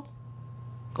Ohio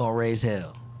gonna raise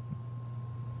hell.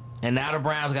 And now the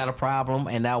Browns got a problem,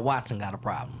 and now Watson got a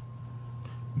problem.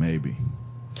 Maybe.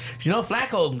 You know,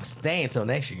 Flacco can stay until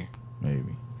next year.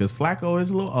 Maybe. Because Flacco is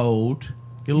a little old.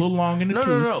 Get a little long in the tooth.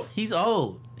 No. He's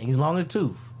old, and he's long in the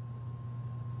tooth.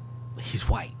 He's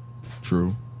white.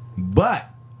 True. But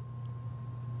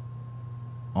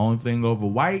only thing over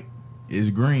white is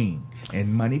green.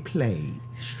 And money plays.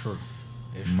 It's true.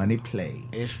 Money plays.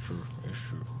 It's true.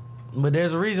 But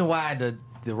there's a reason why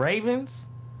the Ravens,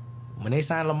 when they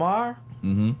signed Lamar,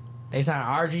 they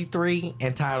signed RG3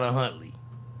 and Tyler Huntley.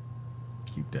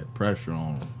 Keep that pressure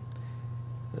on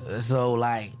him. So,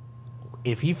 like,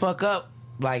 if he fuck up,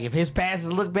 like, if his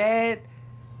passes look bad,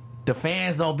 the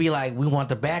fans don't be like, we want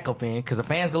the backup in. Because the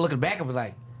fans gonna look at the backup and be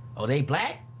like, oh, they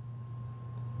black?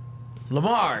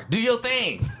 Lamar, do your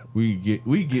thing. We give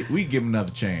him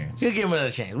another chance. You'll give him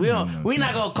another chance. We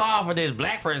not gonna call for this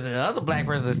black person and other black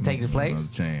person that's taking his place. Another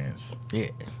chance. Yeah.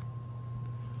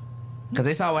 Because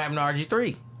they saw what happened to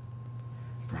RG3.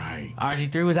 Right.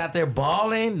 RG3 was out there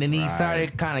balling, then he Right.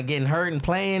 started kind of getting hurt and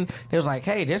playing. It was like,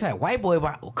 hey, there's that white boy,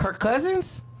 Kirk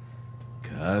Cousins.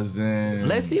 Cousins.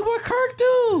 Let's see what Kirk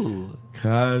do.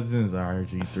 Cousins.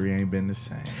 RG3 ain't been the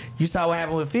same. You saw what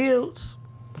happened with Fields.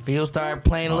 Fields started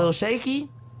playing a little shaky.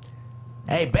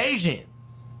 Hey, Beijing.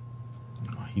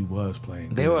 He was playing.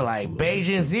 They good were like for a little bit.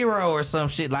 Beijing 0 or some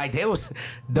shit. Like, they was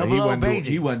But double O Beijing.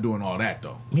 he wasn't doing all that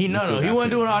though. He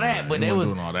wasn't doing all that, but he they wasn't was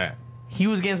doing all that. he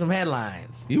was getting some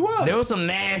headlines. He was. There was some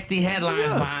nasty headlines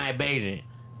Yes. behind Bajan.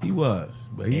 He was,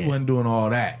 but he wasn't doing all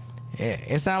that. Yeah,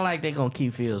 it sounds like they're gonna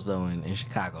keep Fields though in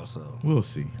Chicago. So We'll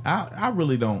see. I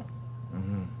really don't.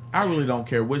 I really don't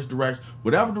care which direction,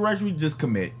 whatever direction we just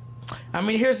commit. I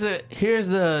mean, here's the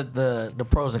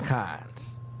pros and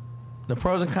cons. The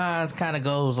pros and cons kind of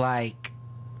goes like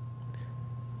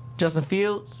Justin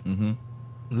Fields.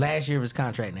 Last year of his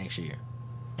contract next year,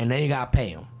 and then you gotta pay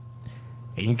him,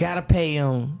 and you gotta pay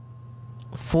him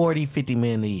 $40-50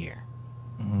 million a year.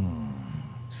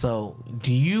 So,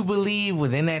 do you believe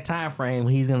within that time frame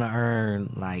he's gonna earn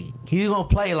he's gonna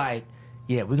play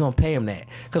yeah, we're gonna pay him that?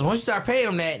 Because once you start paying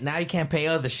him that, now you can't pay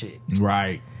other shit.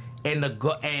 Right. And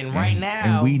right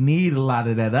now, and we need a lot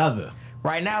of that other.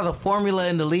 Right now, the formula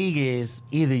in the league is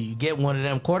either you get one of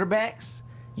them quarterbacks,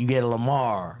 you get a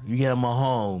Lamar, you get a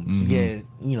Mahomes, you get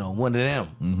one of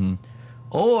them,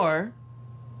 or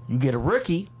you get a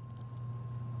rookie,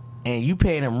 and you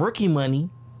pay them rookie money.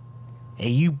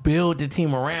 And you build the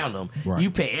team around them. Right. You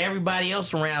pay everybody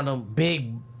else around them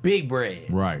big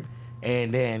bread. Right.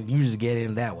 And then you just get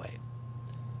in that way.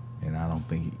 And I don't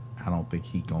think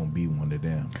he gonna be one of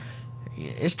them.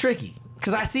 Yeah, it's tricky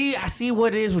because I see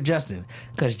what it is with Justin.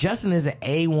 Because Justin is an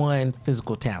A1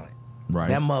 physical talent. Right.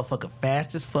 That motherfucker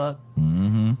fast as fuck.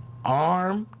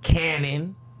 Arm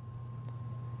cannon,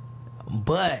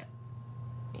 but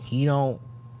he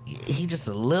just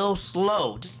a little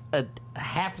slow, just a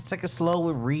half a second slow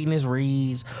with reading his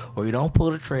reads, or you don't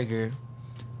pull the trigger.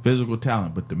 Physical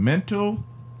talent, but the mental.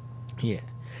 Yeah.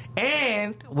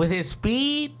 And with his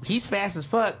speed, he's fast as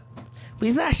fuck, but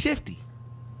he's not shifty.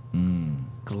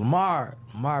 Cause Lamar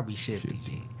be shifty.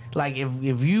 G. Like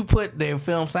if you put their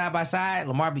film side by side,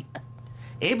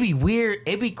 it'd be weird.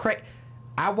 It'd be crazy.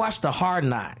 I watched the Hard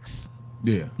Knocks.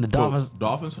 Yeah. The Dolphins.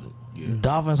 Yeah.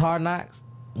 Dolphins Hard Knocks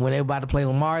when they were about to play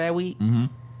Lamar that week.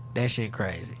 That shit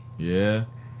crazy. Yeah.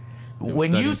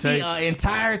 When you see an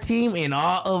entire team and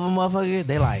all of them motherfuckers,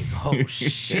 they like, oh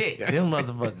shit, this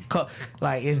motherfucker.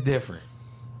 It's different.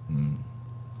 I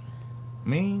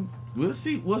mean, we'll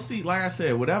see. Like I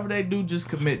said, whatever they do, just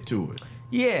commit to it.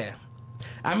 Yeah.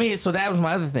 I mean, so that was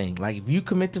my other thing. Like, if you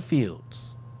commit to Fields,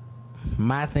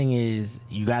 my thing is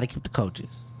you got to keep the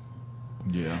coaches.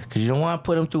 Yeah. Because you don't want to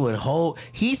put him through a whole...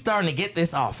 He's starting to get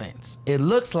this offense. It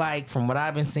looks like, from what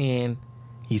I've been seeing,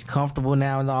 he's comfortable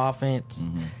now in the offense.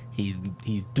 He's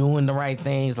doing the right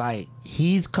things. Like,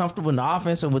 he's comfortable in the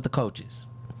offense and with the coaches.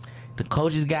 The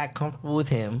coaches got comfortable with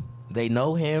him. They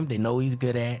know him. They know what he's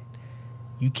good at.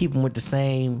 You keep him with the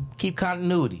same... Keep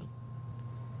continuity.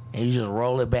 And you just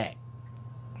roll it back.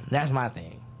 That's my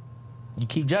thing. You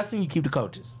keep Justin, you keep the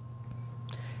coaches.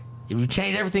 If you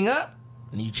change everything up,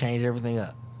 then you change everything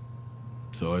up.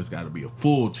 So it's got to be a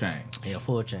full change. Yeah,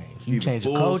 full change. You change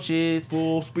the coaches.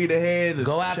 Full speed ahead.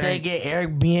 Go out there and get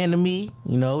Eric Bieniemy,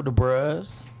 the bros.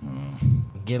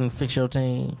 Get him to fix your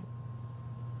team.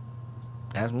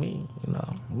 That's me,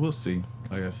 We'll see.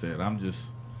 Like I said,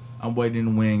 I'm waiting in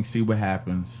the wings, see what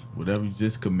happens. Whatever you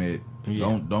just commit.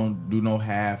 Yeah. Don't do no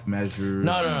half measures.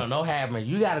 No half measures.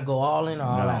 You got to go all in or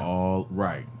all out. All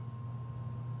right.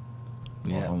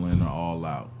 Yeah. All in or all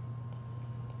out.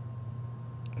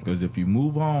 Because if you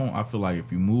move on, I feel like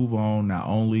if you move on, not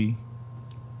only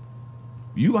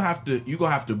you gonna have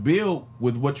to build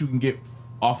with what you can get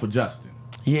off of Justin.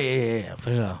 Yeah,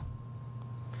 for sure.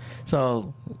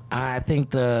 So I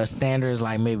think the standard is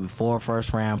like maybe 4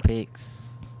 first-round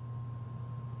picks.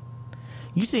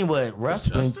 You seen what Russ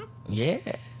been? Yeah.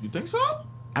 You think so?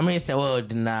 I mean,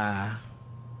 nah.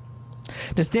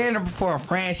 The standard for a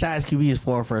franchise QB is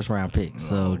 4 first-round picks.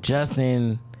 So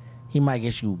Justin, he might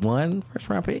get you 1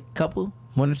 first-round pick,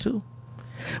 1 or 2.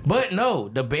 But no,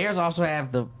 the Bears also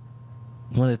have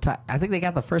one of the top. I think they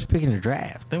got the first pick in the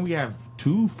draft. I think we have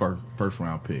 2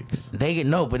 first-round picks. But they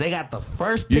got the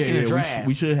first pick in the draft.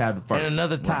 We should have the first and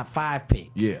another top 5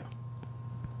 pick. Yeah.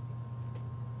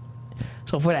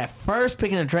 So for that first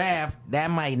pick in the draft,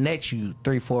 that might net you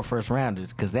 3-4 first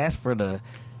rounders because that's for the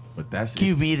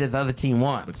QB that the other team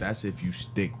wants. But that's if you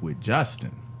stick with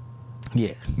Justin.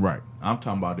 Yeah. Right. I'm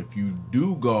talking about if you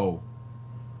do go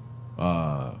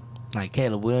like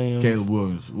Caleb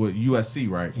Williams with USC,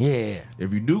 right? Yeah.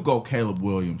 If you do go Caleb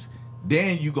Williams,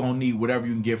 then you're going to need whatever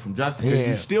you can get from Justin because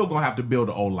you're still going to have to build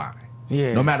an O-line.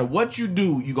 Yeah. No matter what you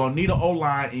do, you're going to need an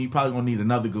O-line and you're probably going to need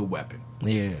another good weapon.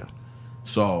 Yeah.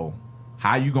 So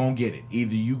how you gonna get it?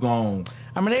 Either you gonna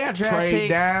they got draft trade picks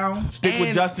down, stick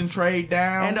with Justin, trade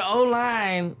down. And the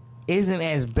O-line isn't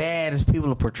as bad as people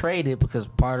have portrayed it because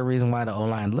part of the reason why the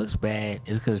O-line looks bad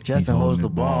is because Justin holds the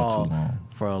ball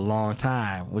for a long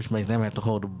time, which makes them have to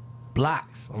hold the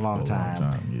blocks a long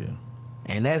time. Yeah.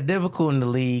 And that's difficult in the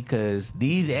league because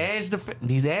these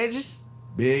edges,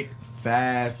 big,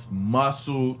 fast,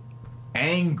 muscle,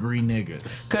 angry niggas.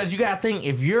 Because you got to think,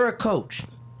 if you're a coach,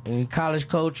 a college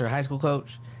coach or high school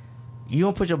coach, you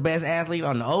don't put your best athlete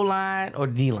on the O-line or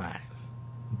D-line.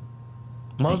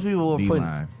 Most people will put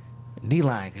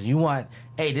D-line because you want,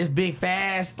 hey, this big,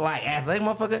 fast, like athletic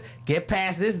motherfucker, get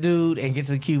past this dude and get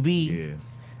to the QB. Yeah.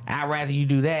 I'd rather you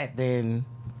do that than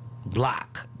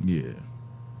block. Yeah.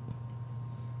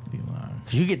 D-line.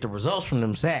 Because you get the results from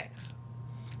them sacks.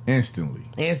 Instantly.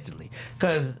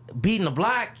 Because beating the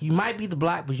block, you might beat the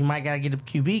block, but you might got to get the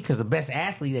QB because the best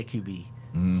athlete at QB.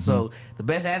 Mm-hmm. So the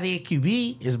best athlete at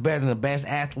QB is better than the best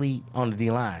athlete on the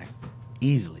D-line.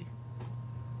 Easily.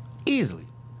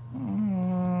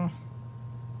 I'm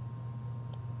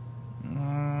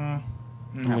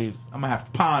going to have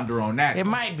to ponder on that. It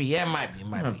might be.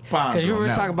 Because you were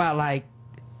talking about, like,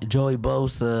 Joey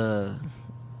Bosa,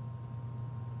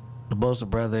 the Bosa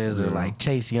brothers, or, like,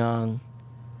 Chase Young.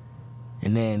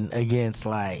 And then against,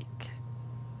 like,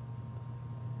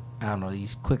 I don't know,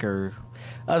 these quicker,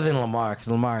 other than Lamar, because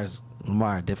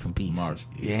Lamar a different piece.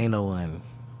 Yeah, ain't no one.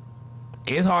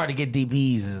 It's hard to get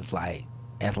DBs as, like,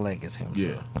 athletic as him.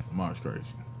 Yeah, so. Lamar's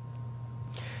crazy.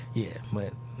 Yeah,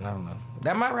 but I don't know.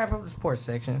 That might wrap up the sports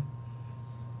section.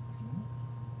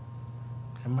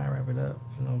 That might wrap it up.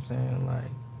 You know what I'm saying?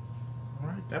 Like, all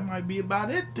right, that might be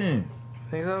about it then.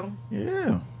 Think so?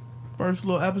 Yeah. First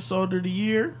little episode of the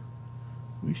year.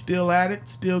 We still at it,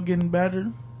 still getting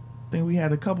better. I think we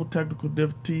had a couple technical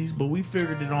difficulties, but we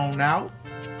figured it on out.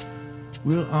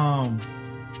 We'll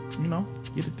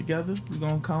get it together. We're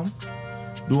gonna come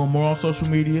doing more on social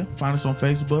media. Find us on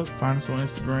Facebook, find us on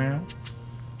Instagram.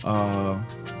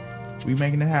 We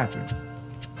making it happen.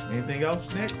 Anything else,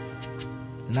 Nick?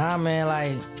 Nah, man,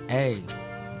 like, hey,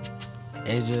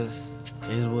 it just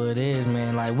is what it is,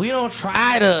 man. Like, we don't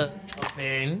try to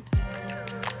offend.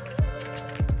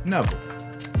 Never.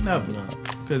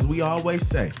 Because we always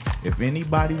say, if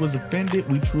anybody was offended,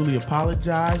 we truly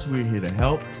apologize. We're here to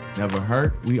help, never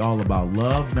hurt. We all about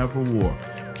love, never war.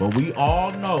 But we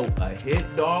all know a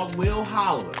hit dog will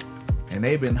holler. And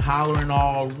they've been hollering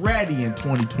already in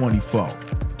 2024.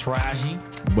 Taraji.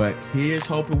 But here's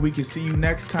hoping we can see you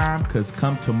next time, because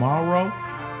come tomorrow,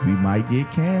 we might get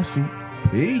canceled.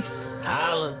 Peace.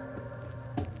 Holla.